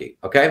Malarkey,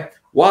 okay?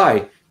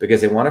 Why?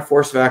 Because they want to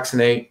force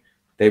vaccinate.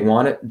 They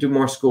want to do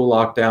more school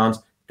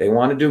lockdowns. They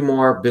want to do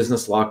more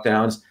business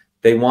lockdowns.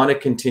 They want to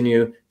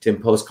continue to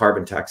impose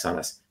carbon tax on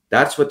us.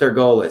 That's what their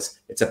goal is.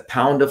 It's a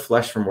pound of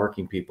flesh from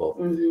working people.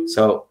 Mm-hmm.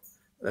 So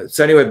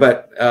anyway,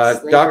 but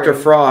Dr.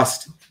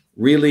 Frost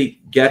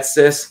really gets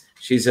this.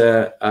 She's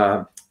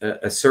a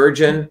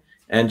surgeon,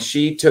 and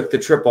she took the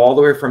trip all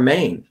the way from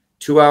Maine,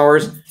 2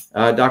 hours.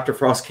 Dr.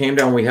 Frost came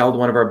down. We held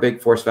one of our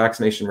big forced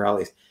vaccination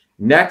rallies.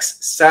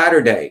 Next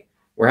Saturday,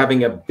 we're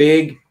having a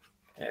big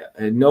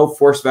no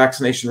forced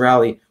vaccination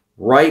rally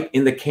right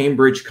in the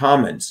Cambridge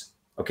Commons.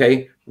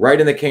 Okay, right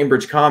in the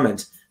Cambridge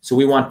Commons. So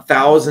we want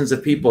thousands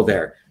of people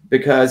there,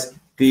 because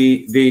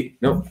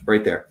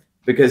right there.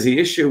 Because the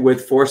issue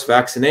with forced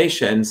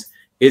vaccinations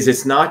is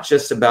it's not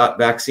just about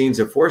vaccines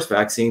or forced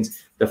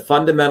vaccines. The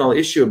fundamental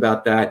issue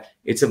about that,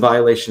 it's a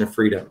violation of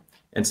freedom,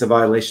 and it's a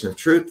violation of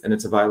truth, and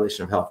it's a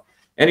violation of health.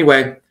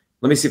 Anyway,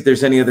 let me see if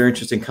there's any other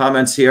interesting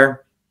comments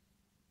here.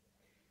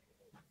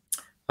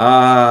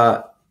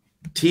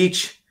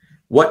 Teach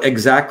what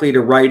exactly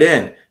to write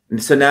in.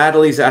 And so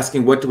Natalie's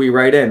asking, what do we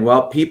write in?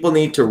 Well, people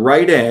need to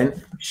write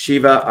in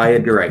Shiva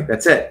Ayyadurai.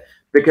 That's it.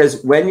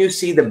 Because when you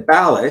see the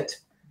ballot,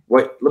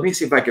 let me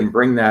see if I can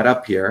bring that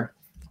up here.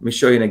 Let me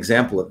show you an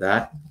example of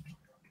that.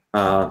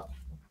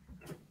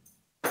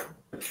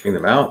 Bring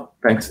them out.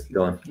 Thanks,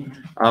 Dylan.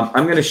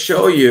 I'm going to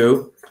show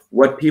you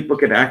what people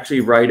can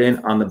actually write in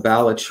on the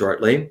ballot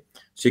shortly.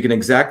 So you can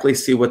exactly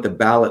see what the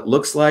ballot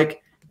looks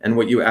like and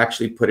what you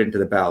actually put into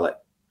the ballot.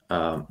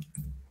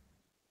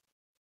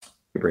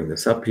 Bring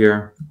this up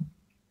here.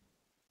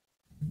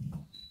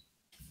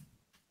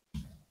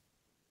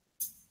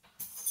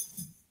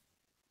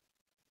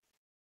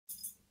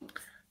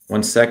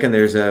 One second,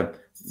 there's a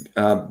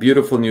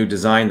beautiful new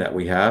design that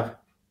we have.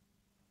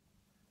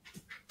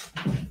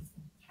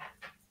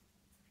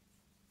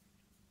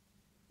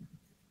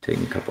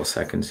 Taking a couple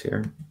seconds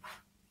here.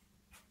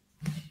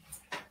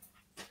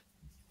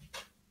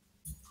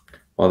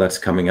 While that's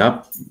coming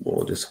up,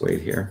 we'll just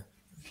wait here.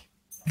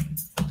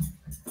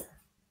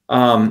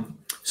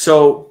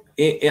 So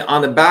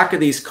on the back of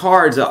these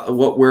cards,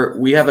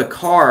 we have a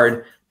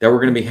card that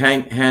we're going to be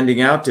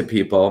handing out to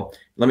people.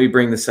 Let me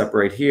bring this up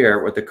right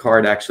here, what the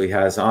card actually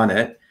has on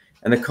it.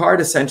 And the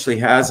card essentially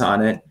has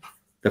on it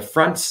the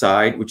front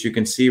side, which you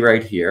can see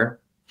right here.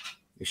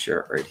 You share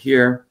it right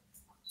here.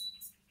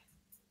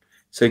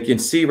 So you can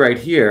see right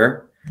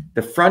here,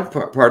 the front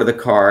part of the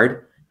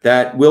card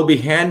that we'll be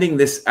handing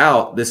this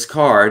out, this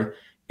card.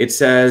 It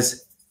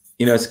says,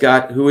 you know, it's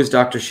got, who is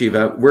Dr.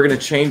 Shiva? We're going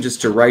to change this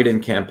to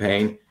write-in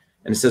campaign.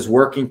 And it says,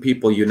 working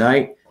people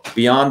unite,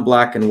 beyond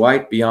black and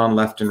white, beyond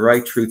left and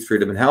right, truth,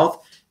 freedom, and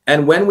health.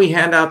 And when we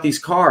hand out these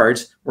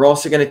cards, we're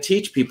also going to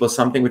teach people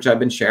something which I've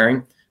been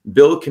sharing: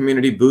 build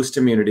community, boost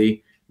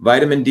immunity,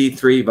 vitamin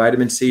D3,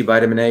 vitamin C,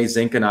 vitamin A,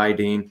 zinc, and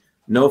iodine,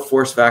 no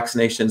forced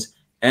vaccinations,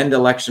 end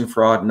election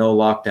fraud, no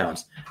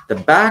lockdowns. The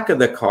back of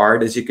the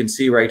card, as you can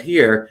see right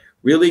here,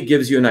 really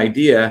gives you an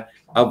idea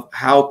of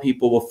how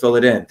people will fill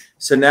it in.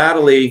 So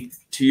Natalie,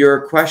 to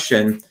your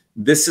question,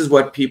 this is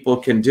what people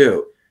can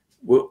do.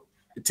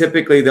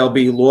 Typically, there'll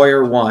be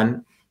lawyer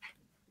one,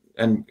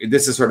 and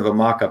this is sort of a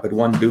mock-up at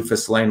one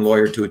doofus lane,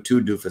 lawyer two at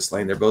two doofus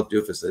lane. They're both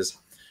doofuses.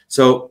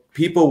 So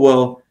people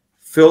will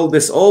fill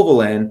this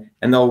oval in,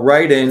 and they'll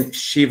write in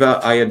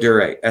Shiva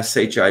Ayyadurai,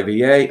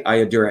 S-H-I-V-A,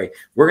 Ayyadurai.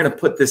 We're going to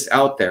put this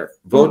out there.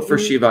 Vote for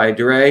Shiva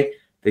Ayyadurai.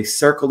 They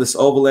circle this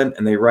oval in,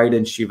 and they write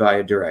in Shiva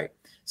Ayyadurai.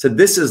 So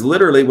this is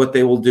literally what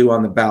they will do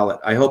on the ballot.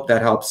 I hope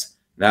that helps,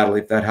 Natalie,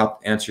 if that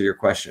helped answer your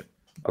question.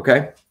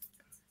 Okay?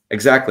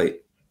 Exactly.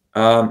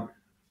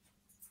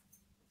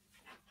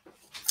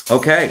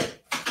 Okay.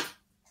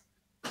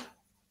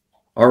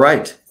 All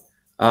right.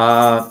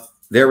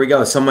 There we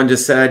go. Someone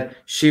just said,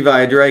 Shiva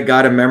Ayyadurai,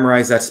 got to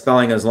memorize that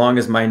spelling as long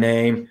as my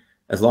name,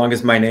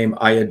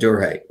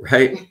 Ayyadurai,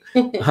 right?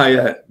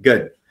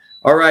 Good.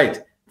 All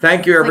right.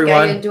 Thank you,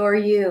 everyone. Like I adore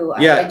you.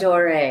 Yeah. I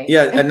adore.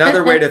 Yeah.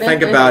 Another way to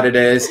think about it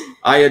is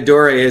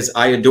Ayyadurai is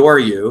I adore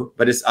you,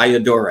 but it's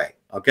Ayyadurai.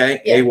 Okay.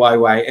 Yeah.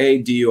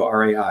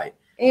 Ayyadurai.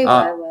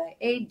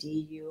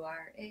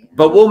 Ayyadurai.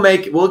 But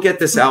we'll get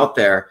this out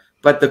there.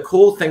 But the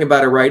cool thing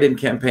about a write-in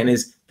campaign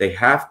is they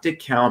have to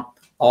count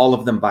all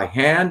of them by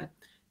hand.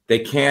 They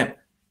can't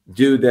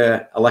do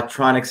the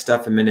electronic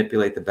stuff and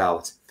manipulate the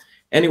ballots.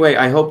 Anyway,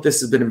 I hope this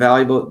has been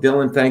valuable.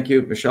 Dylan, thank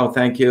you. Michelle,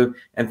 thank you.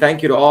 And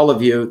thank you to all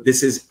of you.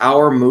 This is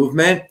our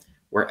movement.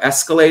 We're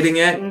escalating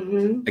it.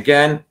 Mm-hmm.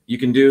 Again, you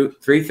can do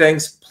 3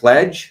 things: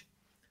 pledge,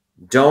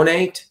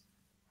 donate,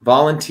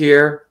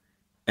 volunteer,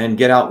 and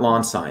get out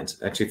lawn signs.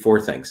 Actually,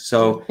 4 things.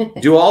 So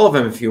do all of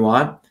them if you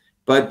want,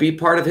 but be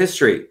part of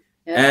history.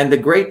 Yeah. And the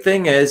great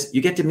thing is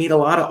you get to meet a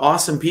lot of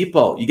awesome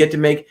people. You get to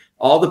make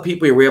all the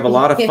people here. We have a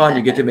lot of fun.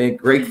 You get to make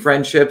great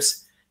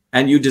friendships,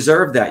 and you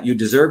deserve that. You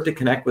deserve to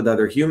connect with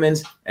other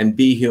humans and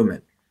be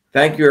human.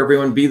 Thank you,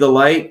 everyone. Be the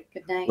light.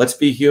 Good night. Let's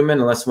be human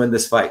and let's win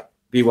this fight.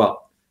 Be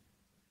well.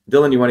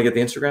 Dylan, you want to get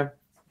the Instagram?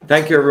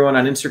 Thank you, everyone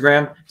on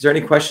Instagram. Is there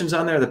any questions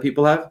on there that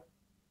people have?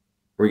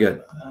 We're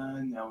good.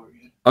 No, we're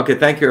good. Okay.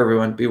 Thank you,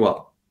 everyone. Be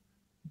well.